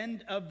the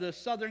end of the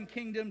southern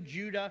kingdom,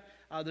 Judah.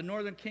 The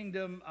northern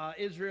kingdom,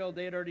 Israel,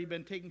 they had already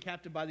been taken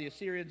captive by the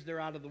Assyrians. They're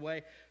out of the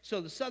way.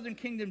 So the southern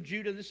kingdom,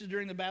 Judah, this is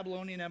during the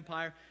Babylonian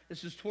Empire.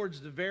 This is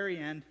towards the very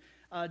end.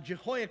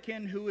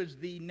 Jehoiakim, who is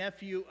the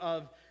nephew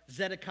of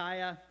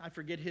Zedekiah, I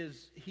forget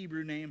his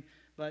Hebrew name,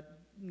 but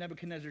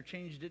Nebuchadnezzar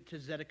changed it to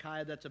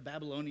Zedekiah. That's a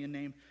Babylonian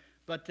name.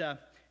 But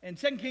in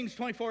 2 Kings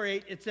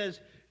 24:8, it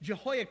says,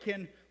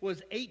 Jehoiakim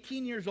was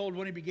 18 years old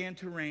when he began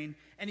to reign,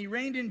 and he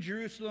reigned in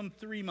Jerusalem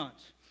 3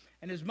 months.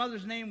 And his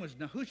mother's name was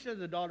Nehusha,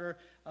 the daughter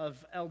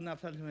of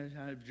El-Naphtali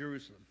of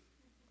Jerusalem.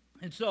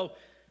 And so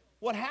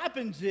what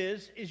happens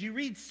is you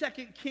read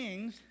 2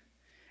 Kings,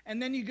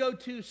 and then you go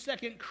to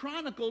 2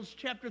 Chronicles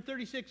chapter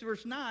 36,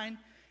 verse 9,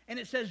 and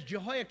it says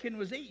Jehoiakim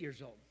was 8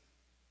 years old.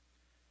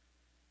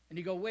 And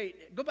you go,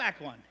 wait, go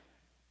back one.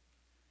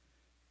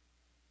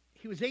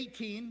 He was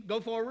 18. Go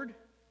forward.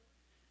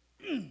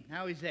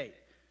 Now he's 8.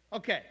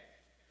 Okay.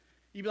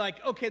 You'd be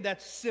like, okay,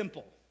 that's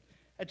simple.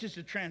 That's just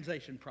a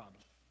translation problem.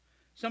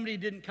 Somebody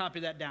didn't copy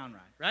that down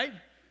right?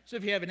 So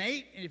if you have an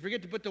 8 and you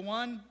forget to put the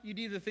 1, you'd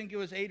either think it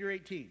was 8 or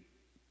 18.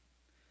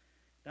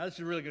 Now this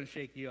is really going to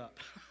shake you up.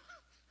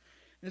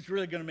 This is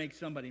really going to make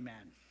somebody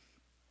mad.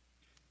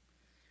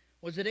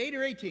 Was it 8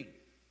 or 18?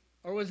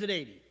 Or was it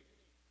 80?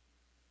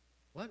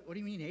 What? What do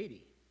you mean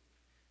 80?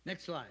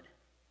 Next slide.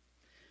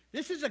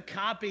 This is a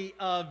copy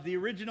of the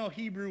original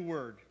Hebrew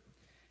word.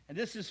 And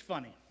this is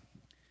funny.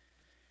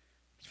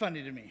 It's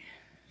funny to me.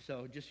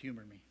 So just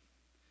humor me.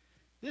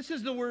 This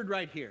is the word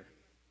right here.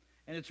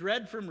 And it's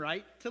read from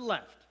right to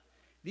left.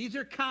 These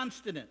are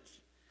consonants.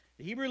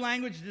 The Hebrew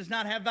language does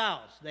not have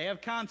vowels. They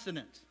have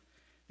consonants.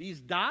 These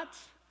dots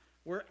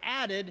were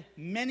added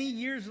many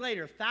years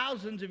later,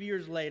 thousands of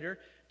years later,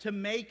 to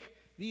make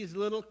these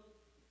little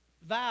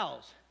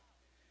vowels.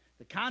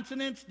 The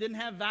consonants didn't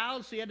have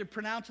vowels, so you had to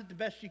pronounce it the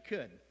best you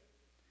could.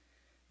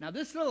 Now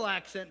this little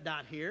accent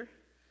dot here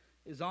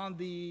is on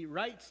the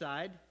right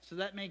side, so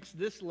that makes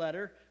this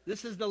letter,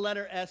 this is the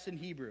letter S in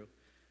Hebrew.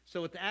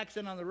 So with the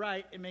accent on the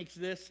right, it makes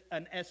this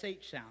an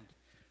SH sound.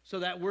 So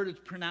that word is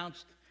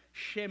pronounced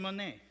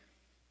Shemoneh.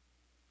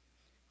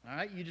 All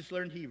right, you just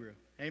learned Hebrew.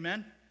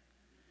 Amen?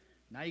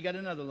 Now you got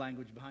another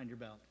language behind your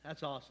belt.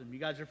 That's awesome. You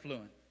guys are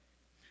fluent.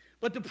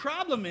 But the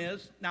problem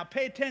is, now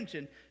pay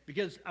attention,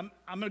 because I'm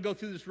going to go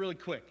through this really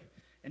quick,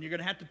 and you're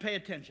going to have to pay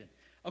attention.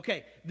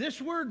 Okay,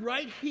 this word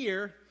right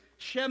here,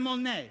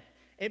 Shemoneh,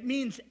 it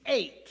means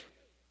 8.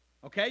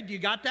 Okay, do you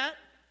got that?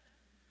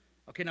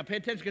 Okay, now pay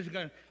attention because we're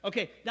going to...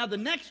 Okay, now the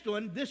next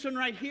one, this one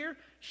right here,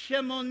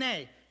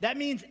 Shemoneh, that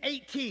means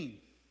 18.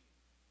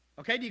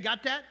 Okay, do you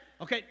got that?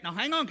 Okay, now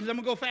hang on because I'm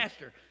going to go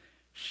faster.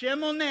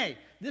 Shemoneh,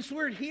 this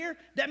word here,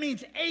 that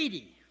means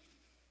 80.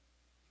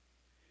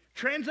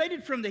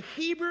 Translated from the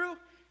Hebrew,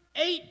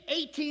 8,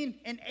 18,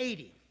 and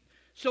 80.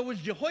 So was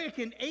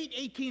Jehoiakim 8,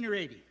 18, or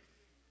 80?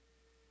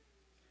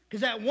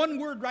 Because that one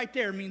word right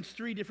there means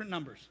 3 different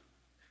numbers.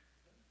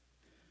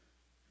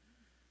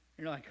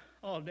 You're like,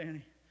 oh,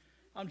 Danny,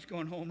 I'm just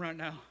going home right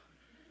now.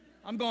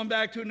 I'm going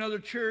back to another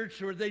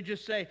church where they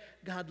just say,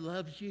 God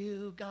loves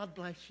you, God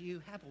bless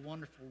you, have a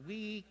wonderful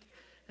week.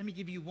 Let me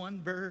give you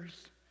one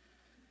verse.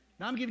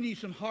 Now I'm giving you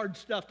some hard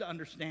stuff to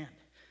understand.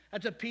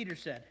 That's what Peter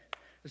said.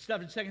 The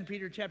stuff in 2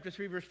 Peter chapter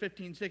 3, verse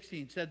 15,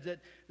 16 said that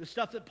the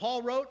stuff that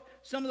Paul wrote,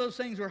 some of those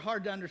things were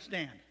hard to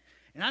understand.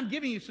 And I'm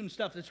giving you some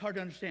stuff that's hard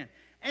to understand.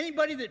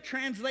 Anybody that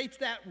translates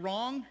that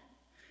wrong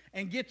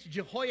and gets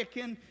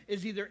Jehoiakim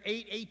is either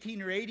 8,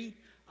 18, or 80,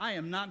 I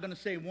am not going to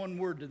say one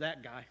word to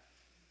that guy.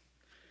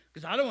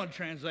 Because I don't want to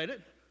translate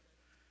it.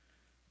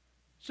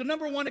 So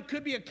number one, it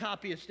could be a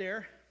copyist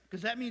error,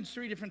 because that means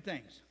 3 different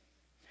things.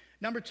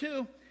 Number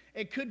 2,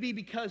 it could be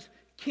because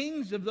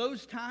kings of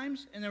those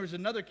times, and there was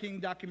another king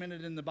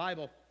documented in the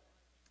Bible,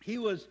 he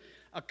was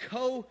a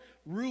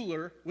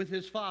co-ruler with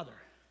his father.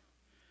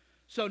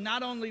 So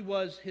not only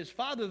was his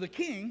father the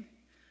king,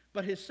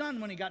 but his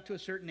son, when he got to a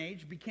certain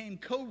age, became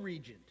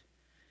co-regent.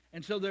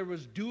 And so there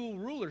was dual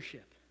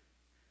rulership.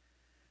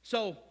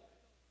 So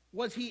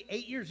was he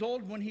 8 years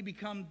old when he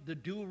became the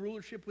dual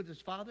rulership with his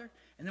father?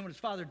 And then when his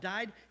father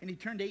died and he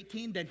turned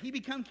 18, did he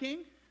become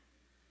king?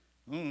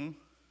 I don't know.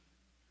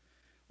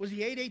 Was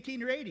he 8,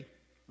 18, or 80?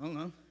 I don't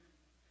know.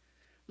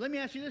 Let me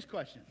ask you this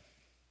question.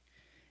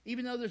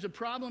 Even though there's a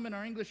problem in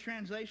our English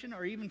translation,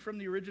 or even from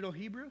the original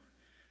Hebrew,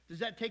 does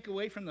that take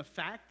away from the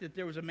fact that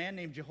there was a man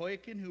named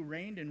Jehoiakim who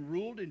reigned and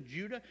ruled in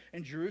Judah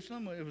and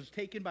Jerusalem when it was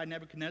taken by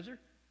Nebuchadnezzar?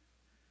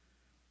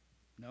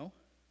 No.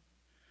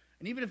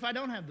 And even if I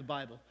don't have the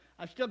Bible,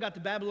 I've still got the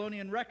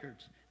Babylonian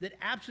records that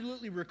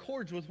absolutely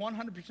records with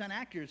 100%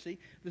 accuracy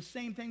the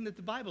same thing that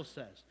the Bible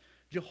says.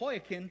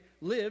 Jehoiakim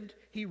lived,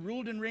 he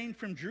ruled and reigned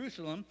from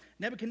Jerusalem.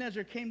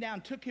 Nebuchadnezzar came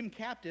down, took him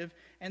captive,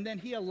 and then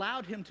he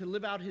allowed him to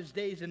live out his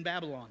days in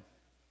Babylon.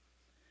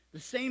 The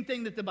same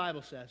thing that the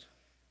Bible says.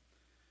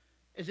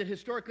 Is it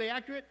historically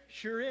accurate?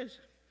 Sure is.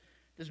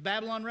 Does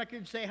Babylon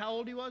record say how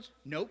old he was?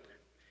 Nope.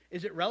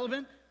 Is it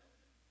relevant?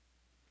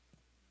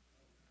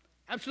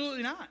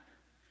 Absolutely not.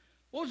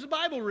 What was the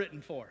Bible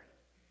written for?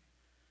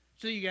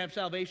 So you can have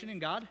salvation in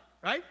God,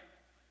 right?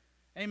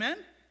 Amen?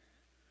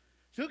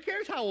 So who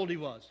cares how old he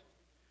was?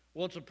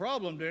 Well, it's a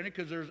problem, Danny,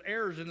 because there's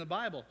errors in the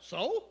Bible.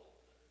 So?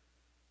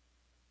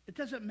 It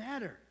doesn't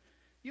matter.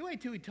 You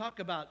wait till we talk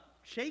about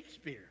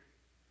Shakespeare.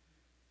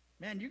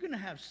 Man, you're going to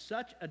have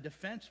such a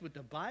defense with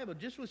the Bible,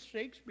 just with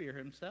Shakespeare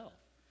himself.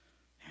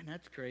 Man,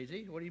 that's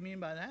crazy. What do you mean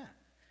by that?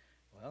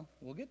 Well,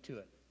 we'll get to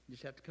it. You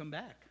just have to come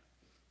back.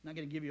 I'm not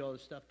going to give you all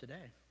this stuff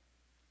today.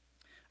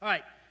 All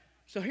right,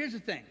 so here's the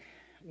thing.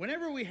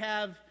 Whenever we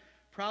have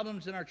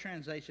problems in our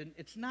translation,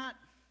 it's not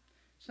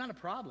a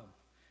problem.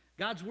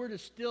 God's word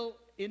is still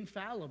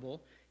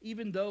infallible,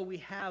 even though we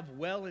have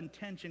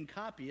well-intentioned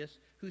copyists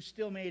who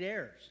still made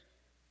errors.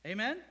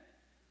 Amen?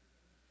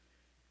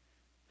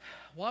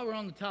 While we're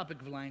on the topic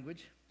of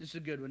language, this is a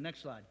good one.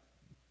 Next slide.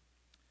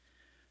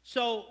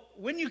 So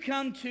when you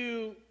come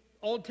to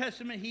Old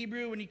Testament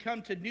Hebrew, when you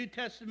come to New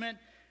Testament,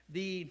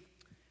 the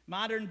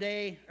modern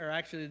day, or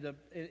actually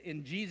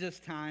in Jesus'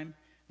 time,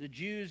 the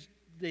Jews,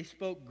 they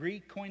spoke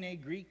Greek,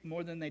 Koine Greek,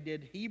 more than they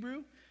did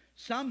Hebrew.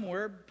 Some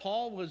were.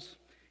 Paul was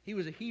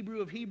a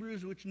Hebrew of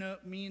Hebrews, which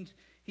means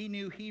he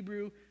knew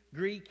Hebrew,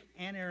 Greek,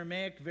 and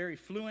Aramaic very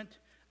fluent.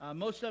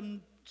 Most of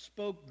them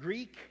spoke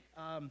Greek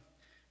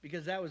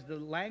because that was the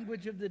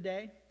language of the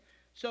day.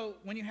 So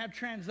when you have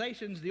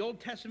translations, the Old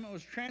Testament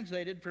was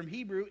translated from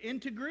Hebrew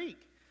into Greek.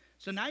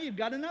 So now you've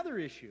got another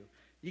issue.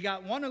 You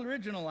got one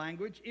original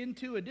language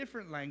into a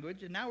different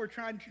language, and now we're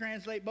trying to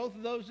translate both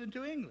of those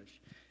into English.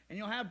 And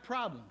you'll have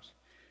problems.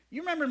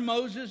 You remember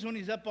Moses when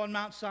he's up on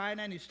Mount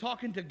Sinai and he's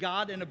talking to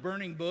God in a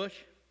burning bush?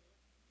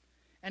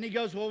 And he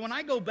goes, well, when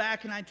I go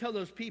back and I tell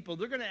those people,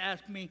 they're going to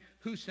ask me,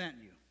 who sent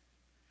you?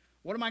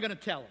 What am I going to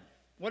tell them?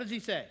 What does he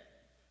say?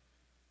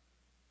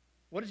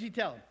 What does he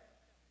tell them?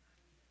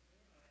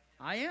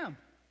 I am.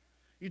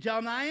 You tell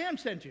them I am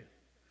sent you.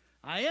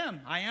 I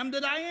am. I am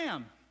that I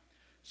am.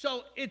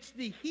 So it's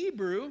the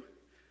Hebrew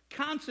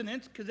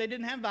consonants, because they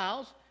didn't have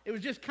vowels. It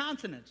was just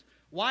consonants.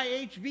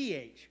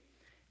 YHVH.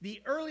 The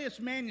earliest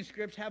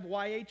manuscripts have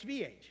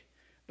YHVH,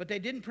 but they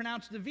didn't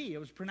pronounce the V. It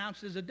was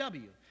pronounced as a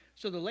W.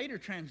 So the later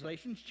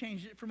translations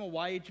changed it from a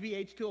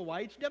YHVH to a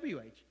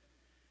YHWH.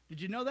 Did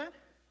you know that?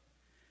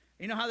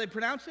 You know how they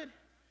pronounce it?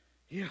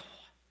 Yehovah.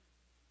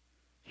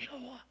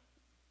 Yehovah.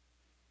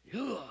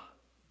 Yehovah.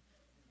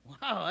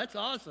 Wow, that's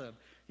awesome.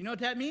 You know what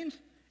that means?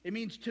 It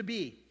means to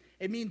be.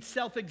 It means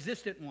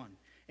self-existent one.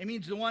 It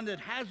means the one that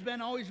has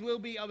been, always will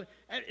be.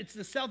 It's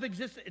the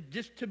self-existent,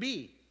 just to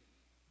be.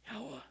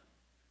 Yehovah.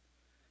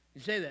 You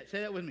say that.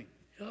 Say that with me.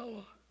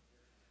 Yehovah.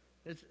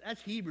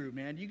 That's Hebrew,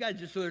 man. You guys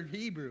just learned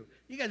Hebrew.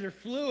 You guys are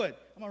fluent.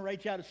 I'm going to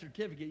write you out a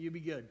certificate. You'll be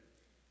good.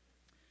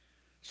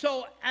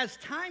 So as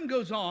time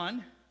goes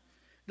on,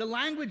 the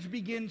language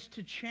begins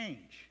to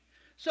change.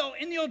 So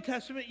in the Old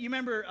Testament, you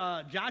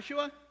remember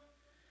Joshua?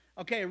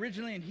 Okay,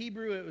 originally in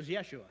Hebrew it was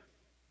Yeshua.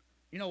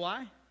 You know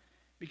why?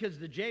 Because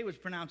the J was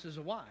pronounced as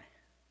a Y.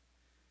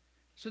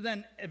 So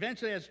then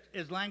eventually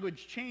as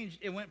language changed,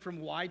 it went from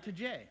Y to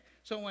J.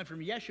 So it went from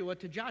Yeshua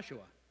to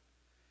Joshua.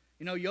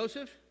 You know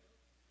Joseph?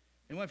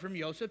 It went from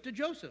Joseph to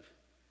Joseph,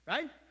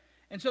 right?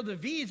 And so the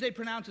V's they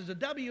pronounce as a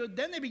W,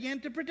 then they began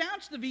to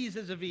pronounce the V's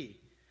as a V.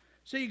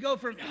 So you go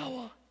from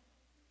Yahweh,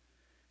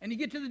 and you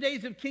get to the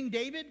days of King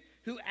David,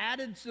 who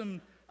added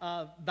some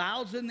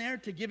vowels in there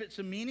to give it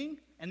some meaning,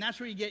 and that's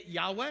where you get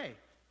Yahweh.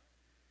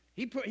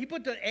 He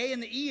put the A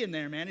and the E in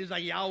there, man. He's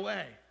like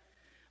Yahweh.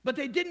 But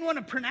they didn't want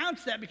to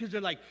pronounce that because they're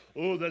like,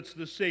 oh, that's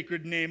the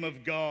sacred name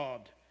of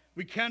God.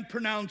 We can't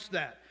pronounce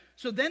that.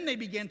 So then they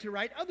began to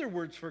write other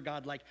words for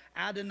God, like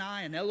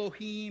Adonai and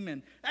Elohim,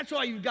 and that's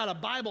why you've got a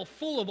Bible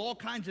full of all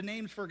kinds of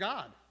names for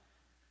God.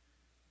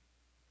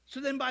 So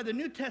then by the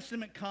New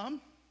Testament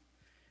come,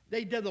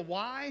 they did the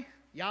Y,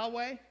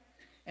 Yahweh,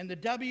 and the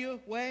W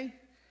way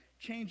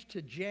changed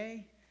to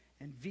J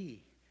and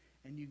V,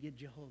 and you get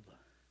Jehovah.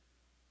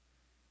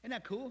 Isn't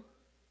that cool?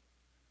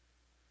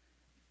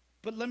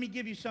 But let me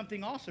give you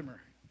something awesomer.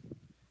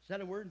 Is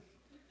that a word?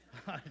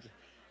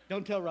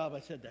 Don't tell Rob I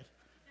said that.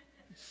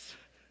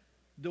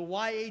 The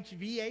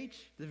YHVH,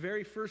 the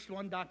very first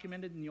one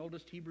documented in the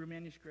oldest Hebrew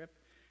manuscript,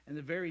 and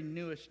the very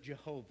newest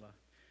Jehovah.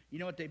 You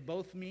know what they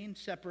both mean,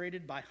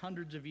 separated by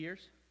hundreds of years?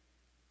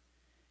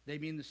 They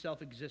mean the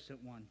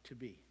self-existent one, to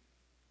be.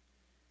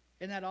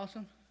 Isn't that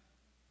awesome?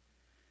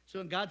 So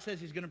when God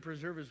says he's going to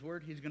preserve his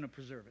word, he's going to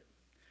preserve it.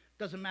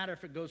 Doesn't matter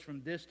if it goes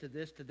from this to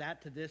this to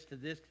that to this to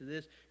this to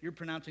this. You're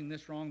pronouncing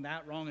this wrong,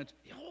 that wrong. It's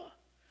Jehovah.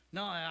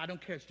 No, I don't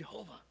care. It's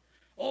Jehovah.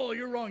 Oh,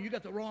 you're wrong. You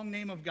got the wrong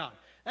name of God.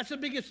 That's the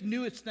biggest,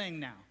 newest thing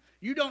now.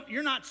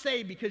 You're not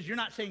saved because you're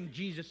not saying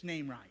Jesus'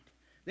 name right.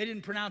 They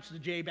didn't pronounce the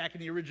J back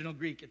in the original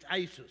Greek. It's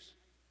Isus.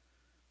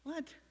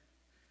 What?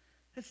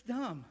 That's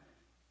dumb.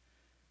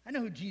 I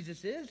know who Jesus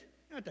is.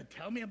 You don't have to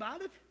tell me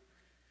about it.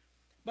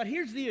 But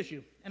here's the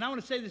issue, and I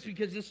want to say this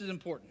because this is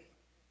important.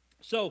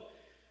 So,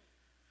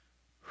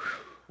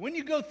 when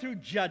you go through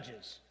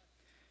Judges,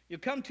 you'll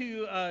come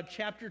to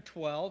chapter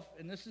 12,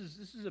 and this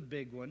is a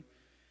big one,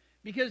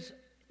 because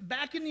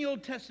back in the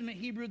Old Testament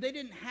Hebrew, they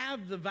didn't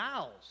have the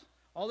vowels.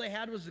 All they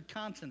had was the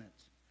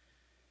consonants.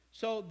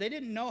 So they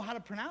didn't know how to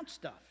pronounce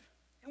stuff.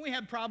 And we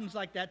have problems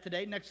like that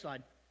today. Next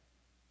slide.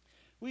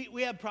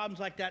 We have problems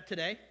like that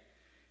today.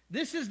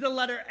 This is the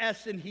letter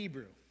S in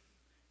Hebrew.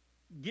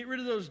 Get rid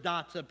of those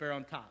dots up there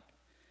on top.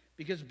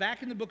 Because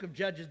back in the book of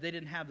Judges, they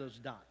didn't have those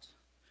dots.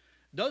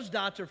 Those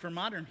dots are for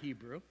modern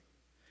Hebrew.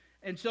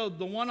 And so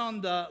the one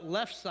on the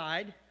left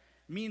side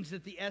means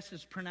that the S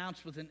is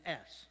pronounced with an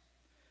S.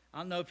 I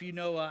don't know if you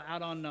know,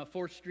 out on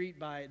 4th Street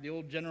by the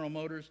old General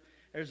Motors,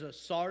 there's a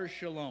SARS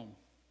Shalom.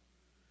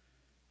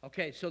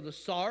 Okay, so the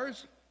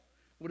SARS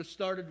would have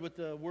started with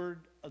the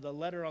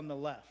letter on the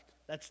left.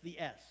 That's the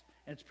S,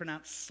 and it's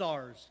pronounced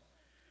SARS.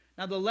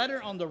 Now, the letter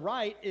on the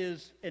right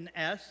is an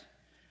S,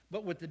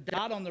 but with the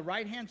dot on the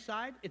right-hand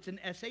side, it's an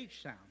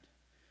SH sound.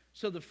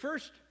 So the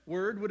first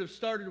word would have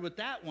started with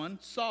that one,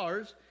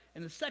 SARS,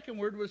 and the second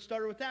word would have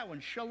started with that one,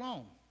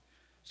 Shalom.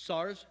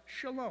 SARS,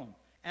 Shalom,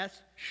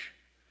 S-sh.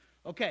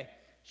 Okay,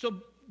 so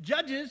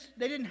Judges,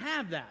 they didn't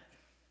have that.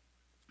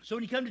 So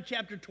when you come to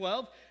chapter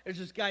 12, there's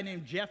this guy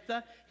named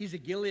Jephthah. He's a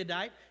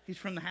Gileadite. He's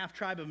from the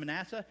half-tribe of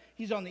Manasseh.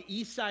 He's on the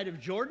east side of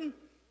Jordan.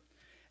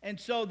 And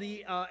so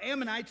the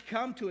Ammonites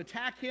come to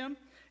attack him.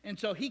 And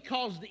so he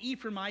calls the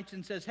Ephraimites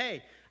and says,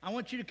 hey, I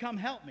want you to come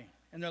help me.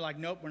 And they're like,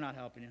 nope, we're not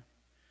helping you.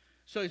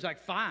 So he's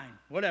like, fine,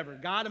 whatever.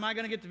 God, am I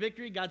going to get the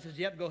victory? God says,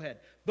 yep, go ahead.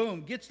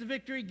 Boom, gets the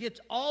victory, gets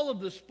all of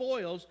the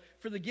spoils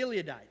for the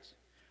Gileadites.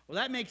 Well,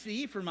 that makes the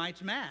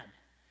Ephraimites mad.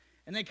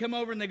 And they come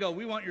over and they go,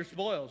 we want your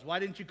spoils. Why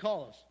didn't you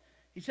call us?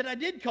 He said, I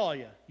did call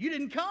you. You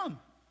didn't come.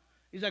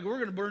 He's like, we're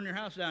going to burn your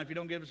house down if you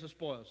don't give us the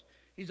spoils.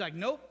 He's like,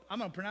 nope, I'm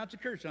going to pronounce a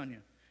curse on you.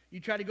 You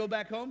try to go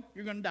back home,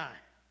 you're going to die.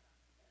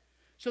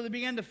 So they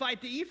began to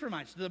fight the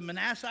Ephraimites, the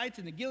Manassites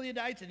and the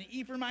Gileadites and the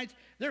Ephraimites.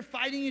 They're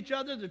fighting each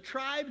other, the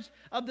tribes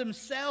of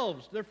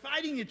themselves. They're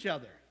fighting each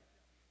other.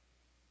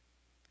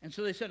 And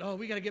so they said, oh,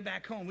 we got to get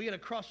back home. We got to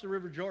cross the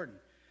River Jordan.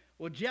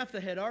 Well, Jephthah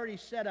had already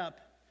set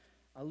up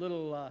a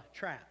little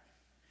trap.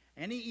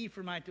 Any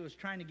Ephraimite that was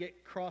trying to get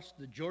across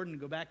the Jordan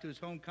and go back to his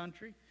home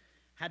country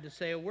had to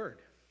say a word.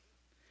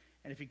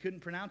 And if he couldn't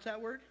pronounce that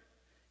word,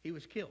 he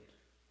was killed.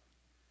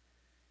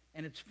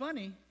 And it's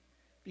funny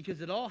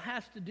because it all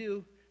has to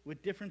do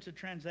with difference of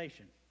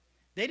translation.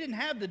 They didn't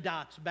have the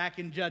dots back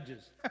in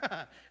Judges.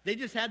 They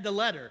just had the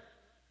letter.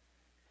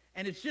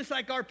 And it's just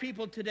like our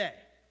people today.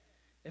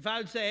 If I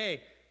would say,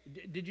 hey,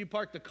 did you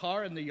park the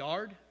car in the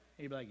yard?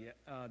 He'd be like,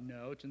 yeah,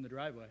 no, it's in the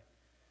driveway.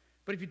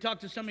 But if you talk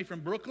to somebody from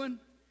Brooklyn,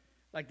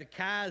 like the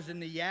Kaz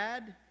and the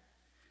Yad,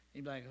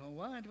 he'd be like, oh,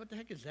 what? What the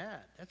heck is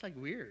that? That's like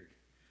weird.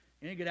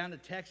 And you go down to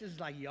Texas,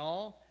 like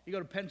y'all. You go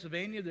to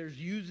Pennsylvania, there's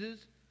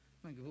uses.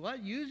 I'm like,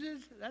 what,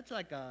 uses? That's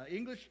like an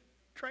English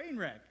train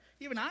wreck.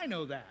 Even I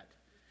know that.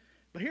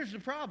 But here's the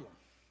problem.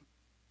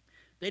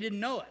 They didn't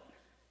know it.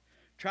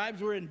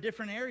 Tribes were in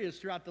different areas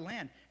throughout the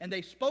land, and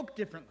they spoke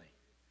differently.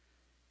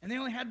 And they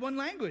only had one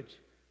language.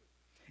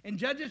 In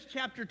Judges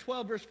chapter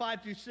 12, verse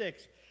 5 through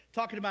 6,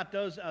 talking about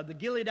those, the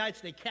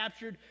Gileadites, they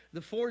captured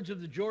the fords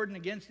of the Jordan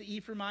against the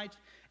Ephraimites.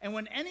 And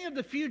when any of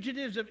the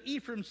fugitives of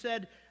Ephraim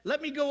said,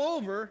 let me go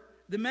over,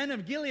 the men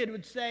of Gilead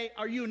would say,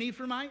 are you an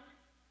Ephraimite?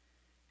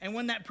 And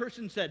when that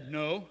person said,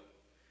 no,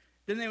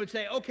 then they would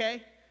say,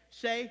 okay,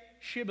 say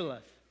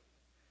Shibboleth.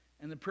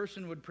 And the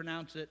person would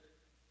pronounce it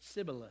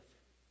Sibboleth,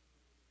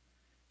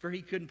 for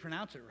he couldn't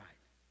pronounce it right.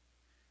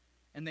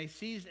 And they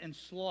seized and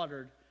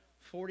slaughtered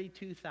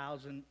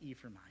 42,000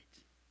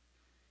 Ephraimites.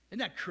 Isn't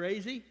that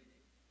crazy?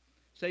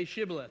 Say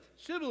Shibboleth.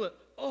 Shibboleth.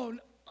 Oh,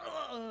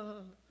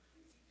 no.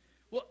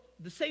 Well,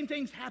 the same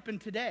things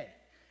happened today.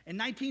 In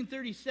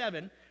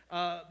 1937,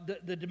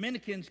 the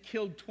Dominicans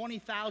killed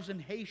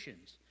 20,000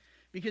 Haitians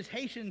because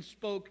Haitians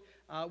spoke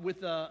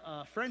with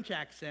a French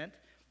accent,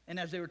 and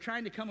as they were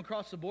trying to come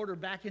across the border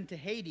back into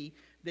Haiti,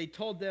 they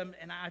told them,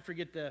 and I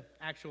forget the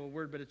actual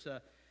word, but it's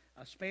a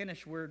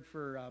Spanish word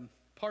for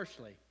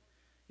parsley.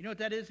 You know what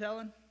that is,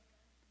 Helen?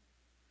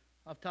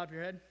 Off the top of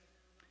your head?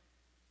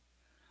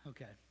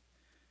 Okay.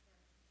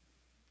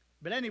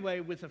 But anyway,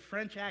 with a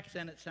French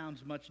accent, it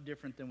sounds much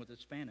different than with a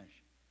Spanish.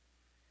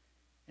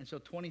 And so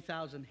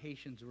 20,000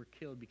 Haitians were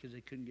killed because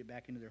they couldn't get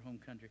back into their home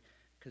country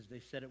because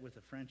they said it with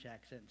a French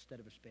accent instead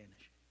of a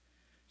Spanish.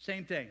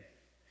 Same thing.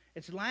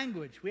 It's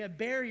language. We have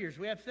barriers.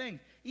 We have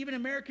things. Even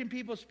American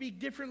people speak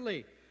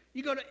differently.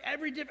 You go to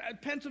every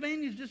different,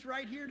 Pennsylvania's just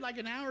right here, like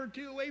an hour or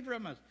two away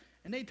from us.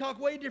 And they talk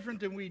way different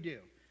than we do.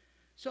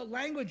 So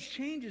language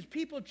changes.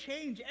 People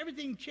change.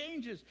 Everything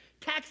changes.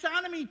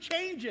 Taxonomy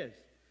changes.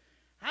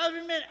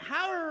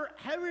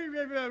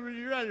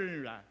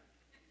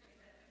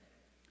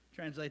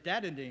 Translate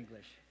that into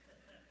English.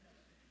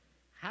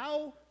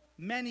 How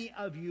many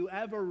of you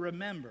ever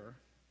remember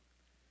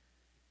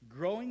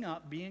growing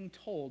up being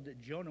told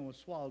that Jonah was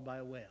swallowed by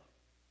a whale?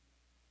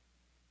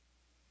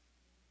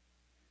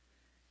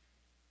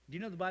 Do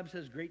you know the Bible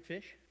says great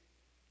fish?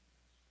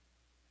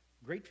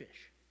 Great fish.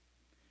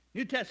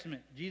 New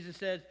Testament, Jesus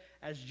says,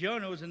 as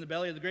Jonah was in the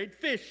belly of the great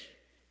fish,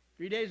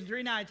 3 days and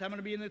 3 nights, I'm going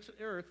to be in this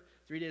earth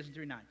 3 days and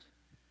 3 nights.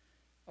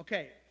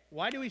 Okay,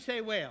 why do we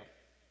say whale?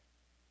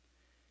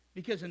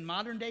 Because in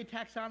modern day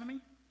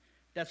taxonomy,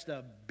 that's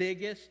the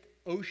biggest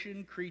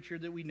ocean creature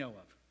that we know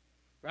of,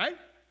 right?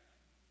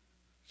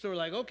 So we're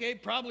like, okay,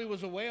 probably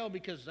was a whale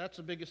because that's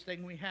the biggest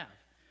thing we have.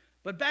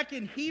 But back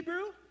in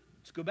Hebrew,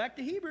 let's go back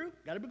to Hebrew.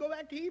 Got to go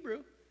back to Hebrew.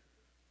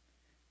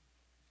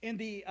 In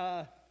the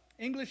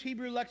English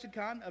Hebrew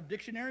lexicon of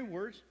dictionary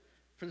words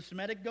for the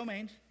Semitic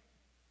domains,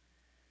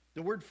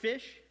 the word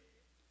fish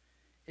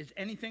is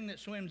anything that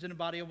swims in a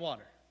body of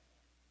water.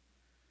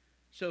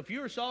 So if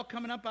you saw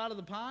coming up out of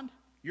the pond,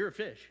 you're a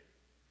fish.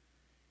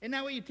 Isn't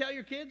that what you tell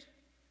your kids?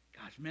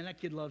 Gosh, man, that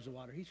kid loves the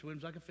water. He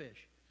swims like a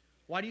fish.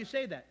 Why do you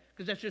say that?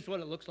 Because that's just what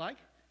it looks like,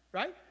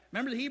 right?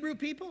 Remember the Hebrew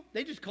people?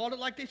 They just called it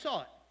like they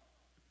saw it.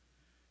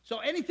 So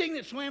anything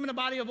that swam in a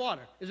body of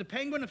water. Is a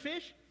penguin a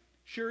fish?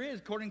 Sure is,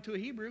 according to a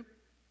Hebrew.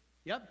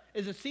 Yep.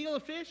 Is a seal a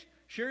fish?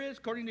 Sure is,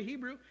 according to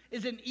Hebrew.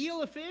 Is an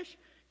eel a fish?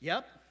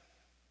 Yep.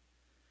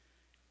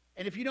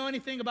 And if you know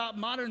anything about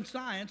modern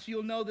science,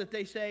 you'll know that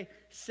they say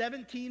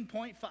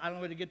 17.5, I don't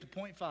know where to get to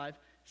 0.5,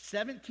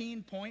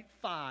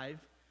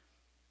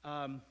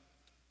 17.5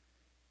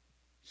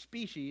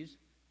 species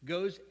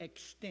goes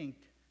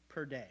extinct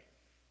per day.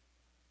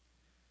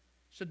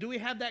 So do we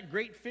have that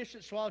great fish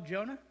that swallowed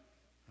Jonah?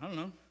 I don't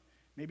know.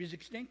 Maybe he's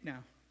extinct now.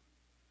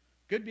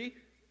 Could be.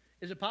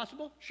 Is it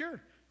possible? Sure.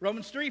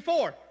 Romans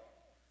 3:4.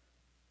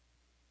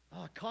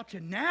 Oh, I caught you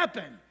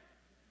napping.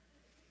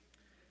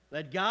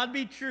 Let God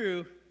be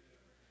true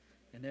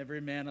and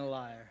every man a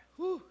liar.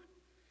 Whew.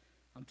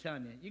 I'm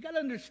telling you, you got to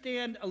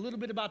understand a little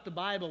bit about the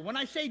Bible. When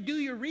I say do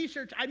your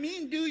research, I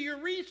mean do your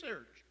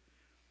research.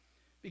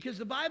 Because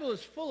the Bible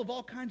is full of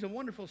all kinds of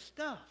wonderful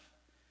stuff.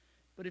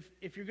 But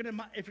if you're going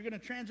to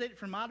translate it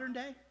from modern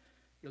day,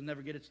 you'll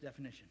never get its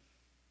definition.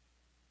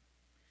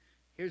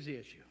 Here's the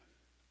issue.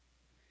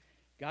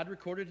 God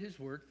recorded his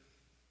word,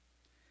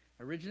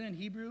 originally in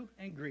Hebrew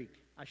and Greek.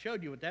 I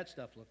showed you what that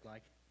stuff looked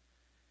like.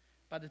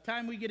 By the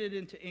time we get it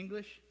into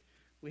English,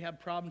 we have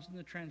problems in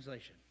the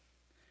translation.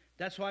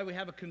 That's why we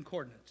have a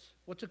concordance.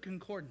 What's a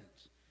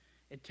concordance?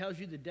 It tells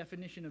you the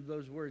definition of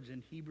those words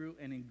in Hebrew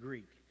and in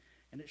Greek.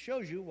 And it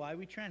shows you why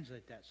we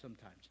translate that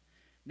sometimes.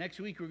 Next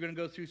week, we're going to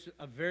go through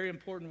a very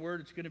important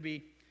word. It's going to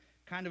be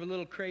kind of a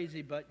little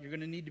crazy, but you're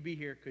going to need to be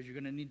here because you're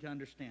going to need to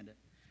understand it.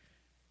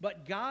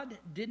 But God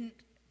didn't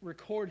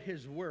record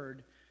his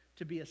word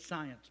to be a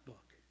science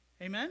book.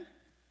 Amen?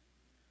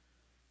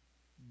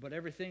 But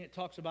everything it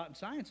talks about in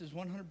science is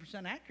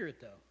 100% accurate,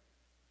 though.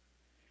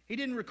 He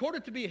didn't record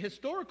it to be a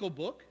historical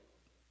book,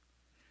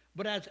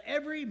 but as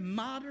every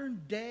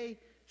modern-day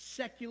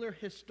secular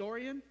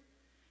historian,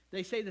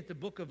 they say that the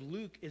book of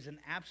Luke is an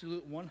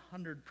absolute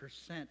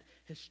 100%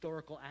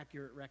 historical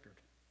accurate record.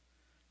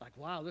 Like,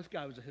 wow, this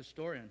guy was a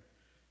historian.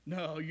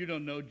 No, you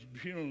don't know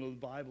the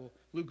Bible.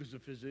 Luke was a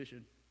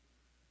physician.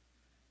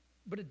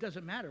 But it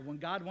doesn't matter. When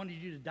God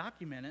wanted you to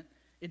document it,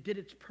 it did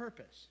its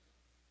purpose.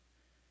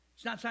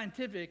 It's not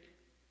scientific,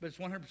 but it's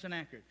 100%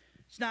 accurate.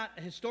 It's not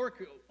a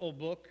historical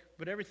book,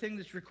 but everything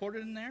that's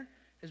recorded in there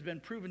has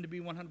been proven to be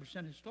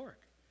 100% historic.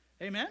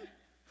 Amen?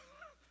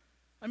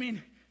 I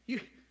mean,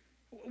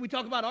 we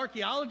talk about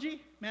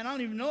archaeology. Man, I don't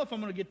even know if I'm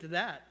going to get to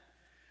that.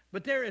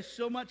 But there is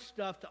so much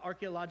stuff to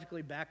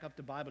archaeologically back up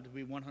the Bible to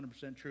be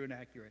 100% true and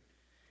accurate,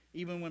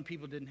 even when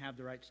people didn't have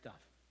the right stuff.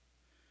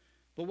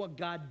 But what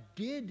God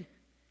did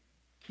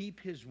keep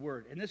his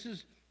word. And this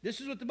is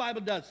what the Bible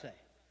does say.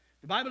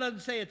 The Bible doesn't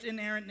say it's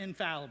inerrant and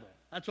infallible.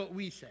 That's what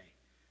we say.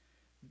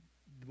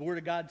 The Word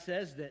of God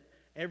says that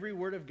every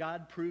word of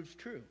God proves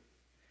true.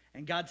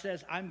 And God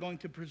says, I'm going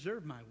to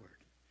preserve my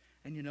word.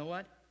 And you know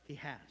what? He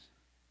has.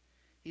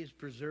 He has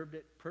preserved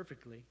it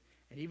perfectly.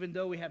 And even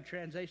though we have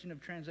translation of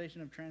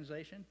translation of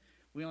translation,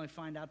 we only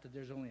find out that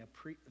there's only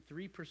a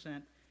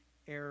 3%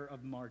 error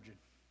of margin.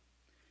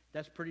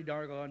 That's pretty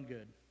doggone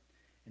good.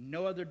 And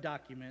no other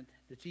document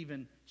that's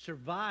even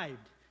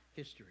survived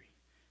history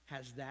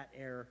has that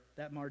error,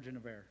 that margin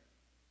of error.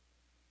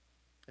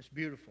 That's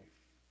beautiful.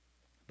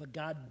 But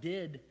God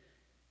did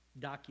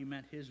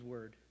document his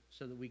word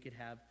so that we could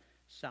have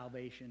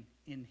salvation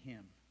in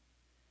him.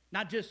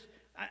 Not just,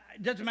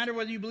 it doesn't matter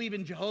whether you believe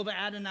in Jehovah,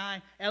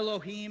 Adonai,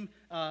 Elohim,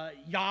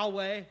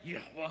 Yahweh.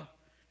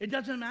 It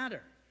doesn't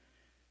matter.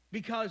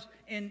 Because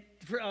in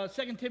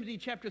 2 Timothy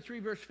chapter 3,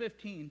 verse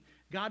 15,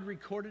 God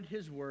recorded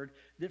his word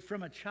that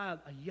from a child,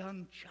 a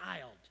young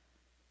child,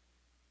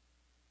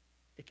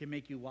 it can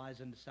make you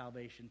wise unto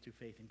salvation through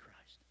faith in Christ.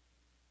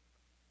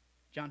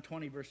 John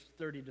 20, verse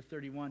 30 to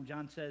 31,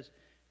 John says,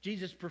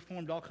 Jesus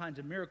performed all kinds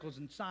of miracles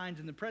and signs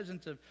in the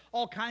presence of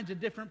all kinds of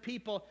different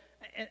people.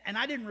 And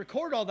I didn't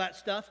record all that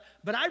stuff,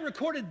 but I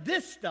recorded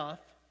this stuff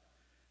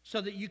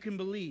so that you can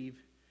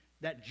believe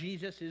that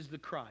Jesus is the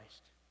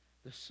Christ,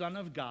 the Son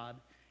of God,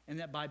 and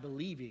that by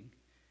believing,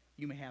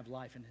 you may have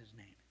life in his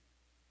name.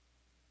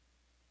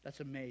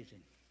 That's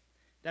amazing.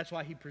 That's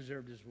why he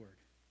preserved his word.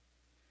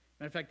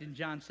 Matter of fact, in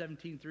John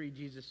 17:3,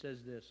 Jesus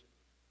says this.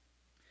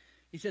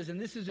 He says,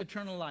 and this is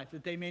eternal life,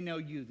 that they may know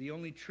you, the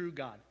only true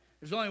God.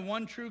 There's only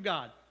one true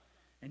God,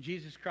 and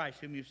Jesus Christ,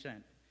 whom you've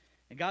sent.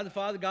 And God the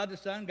Father, God the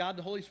Son, God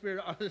the Holy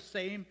Spirit are the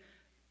same,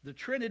 the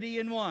Trinity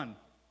in one.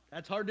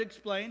 That's hard to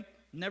explain.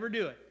 Never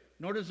do it.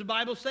 Nor does the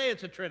Bible say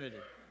it's a Trinity.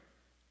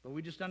 But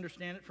we just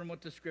understand it from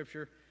what the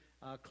Scripture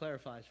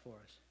clarifies for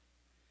us.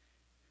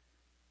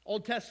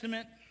 Old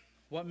Testament,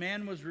 what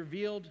man was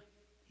revealed,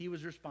 he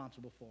was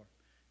responsible for.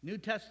 New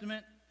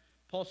Testament,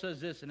 Paul says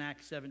this in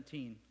Acts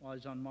 17 while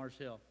he's on Mars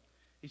Hill.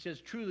 He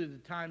says, truly the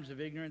times of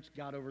ignorance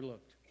God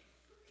overlooked.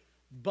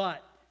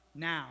 But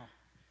now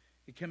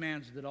it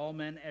commands that all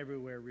men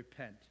everywhere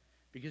repent,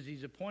 because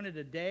he's appointed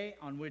a day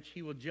on which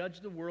he will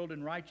judge the world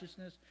in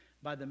righteousness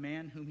by the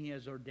man whom he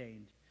has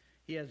ordained.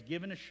 He has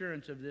given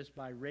assurance of this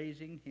by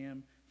raising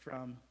him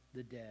from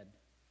the dead.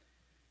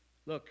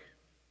 Look,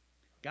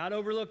 God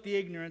overlooked the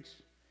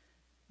ignorance.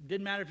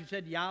 Didn't matter if he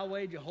said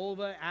Yahweh,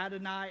 Jehovah,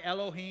 Adonai,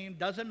 Elohim,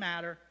 doesn't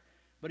matter.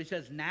 But he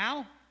says,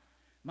 now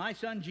my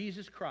son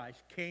Jesus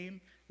Christ came,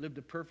 lived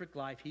a perfect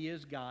life. He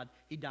is God.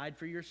 He died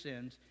for your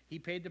sins. He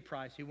paid the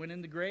price. He went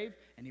in the grave,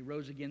 and he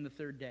rose again the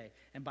third day.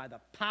 And by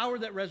the power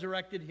that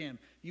resurrected him,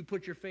 you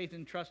put your faith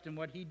and trust in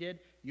what he did,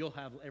 you'll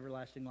have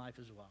everlasting life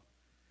as well.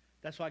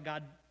 That's why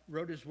God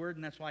wrote his word,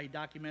 and that's why he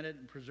documented it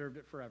and preserved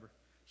it forever,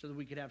 so that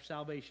we could have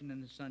salvation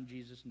in his son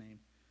Jesus' name.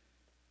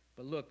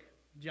 But look,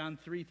 John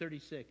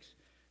 3:36,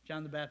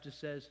 John the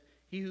Baptist says,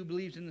 he who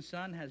believes in the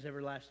Son has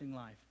everlasting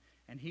life,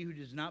 and he who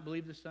does not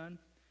believe the Son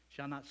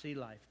shall not see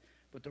life,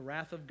 but the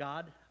wrath of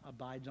God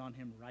abides on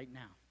him right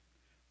now.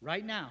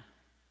 Right now.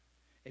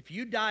 If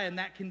you die in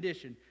that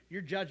condition,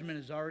 your judgment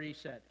is already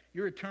set.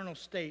 Your eternal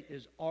state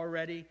is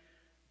already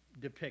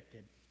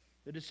depicted.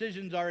 The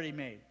decision's already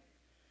made.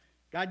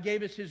 God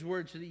gave us his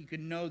word so that you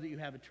can know that you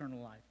have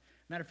eternal life.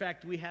 Matter of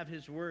fact, we have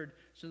his word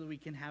so that we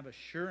can have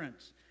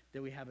assurance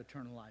that we have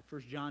eternal life.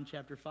 1 John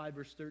chapter 5,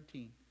 verse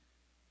 13.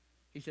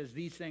 He says,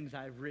 these things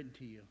I have written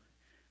to you,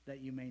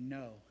 that you may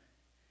know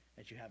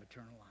that you have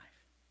eternal life.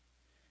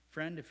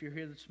 Friend, if you're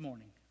here this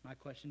morning, my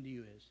question to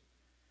you is,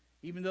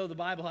 even though the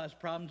Bible has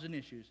problems and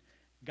issues,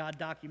 God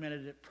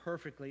documented it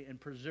perfectly and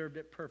preserved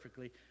it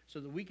perfectly so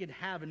that we could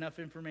have enough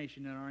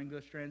information in our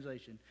English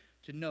translation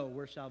to know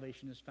where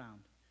salvation is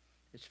found.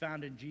 It's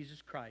found in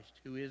Jesus Christ,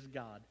 who is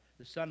God,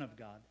 the Son of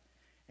God,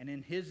 and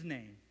in his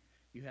name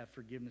you have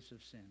forgiveness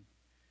of sin.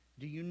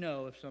 Do you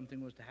know if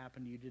something was to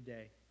happen to you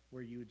today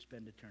where you would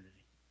spend eternity?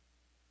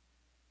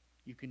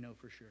 You can know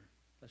for sure.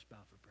 Let's bow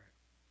for prayer.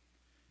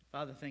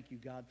 Father, thank you,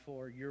 God,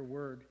 for your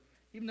word.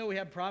 Even though we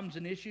have problems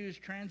and issues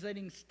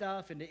translating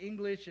stuff into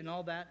English and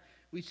all that,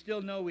 we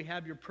still know we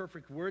have your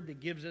perfect word that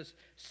gives us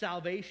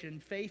salvation,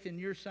 faith in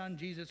your Son,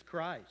 Jesus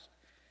Christ.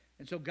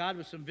 And so, God,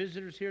 with some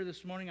visitors here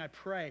this morning, I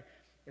pray,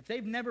 if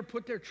they've never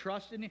put their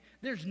trust in you,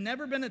 there's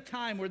never been a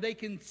time where they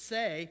can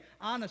say,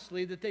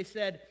 honestly, that they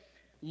said,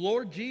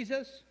 Lord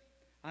Jesus,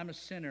 I'm a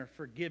sinner,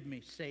 forgive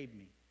me, save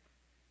me.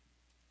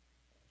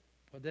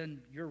 Well,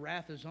 then your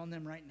wrath is on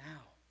them right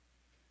now.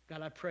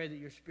 God, I pray that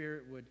your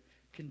Spirit would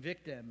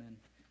convict them and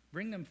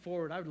bring them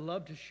forward. I would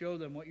love to show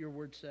them what your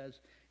word says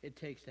it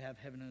takes to have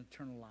heaven and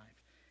eternal life.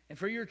 And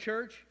for your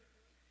church,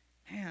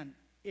 man,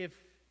 if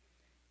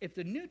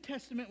the New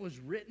Testament was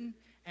written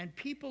and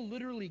people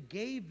literally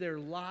gave their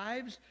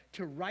lives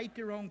to write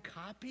their own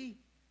copy,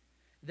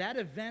 that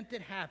event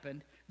that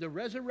happened, the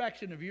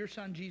resurrection of your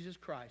son Jesus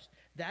Christ,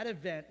 that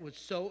event was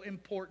so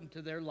important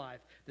to their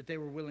life that they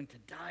were willing to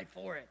die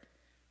for it.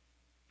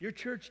 Your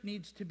church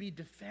needs to be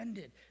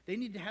defended. They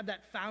need to have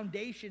that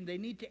foundation. They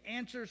need to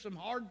answer some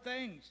hard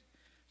things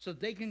so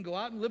that they can go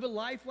out and live a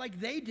life like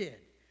they did.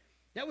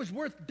 That was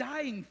worth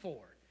dying for.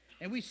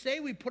 And we say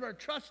we put our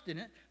trust in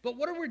it, but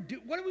what are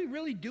we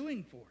really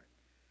doing for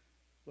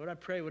it? Lord, I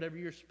pray whatever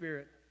your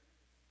Spirit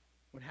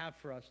would have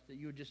for us, that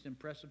you would just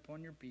impress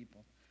upon your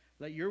people.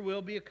 Let your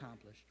will be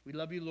accomplished. We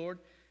love you, Lord,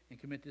 and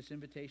commit this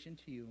invitation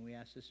to you, and we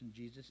ask this in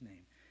Jesus'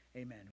 name. Amen.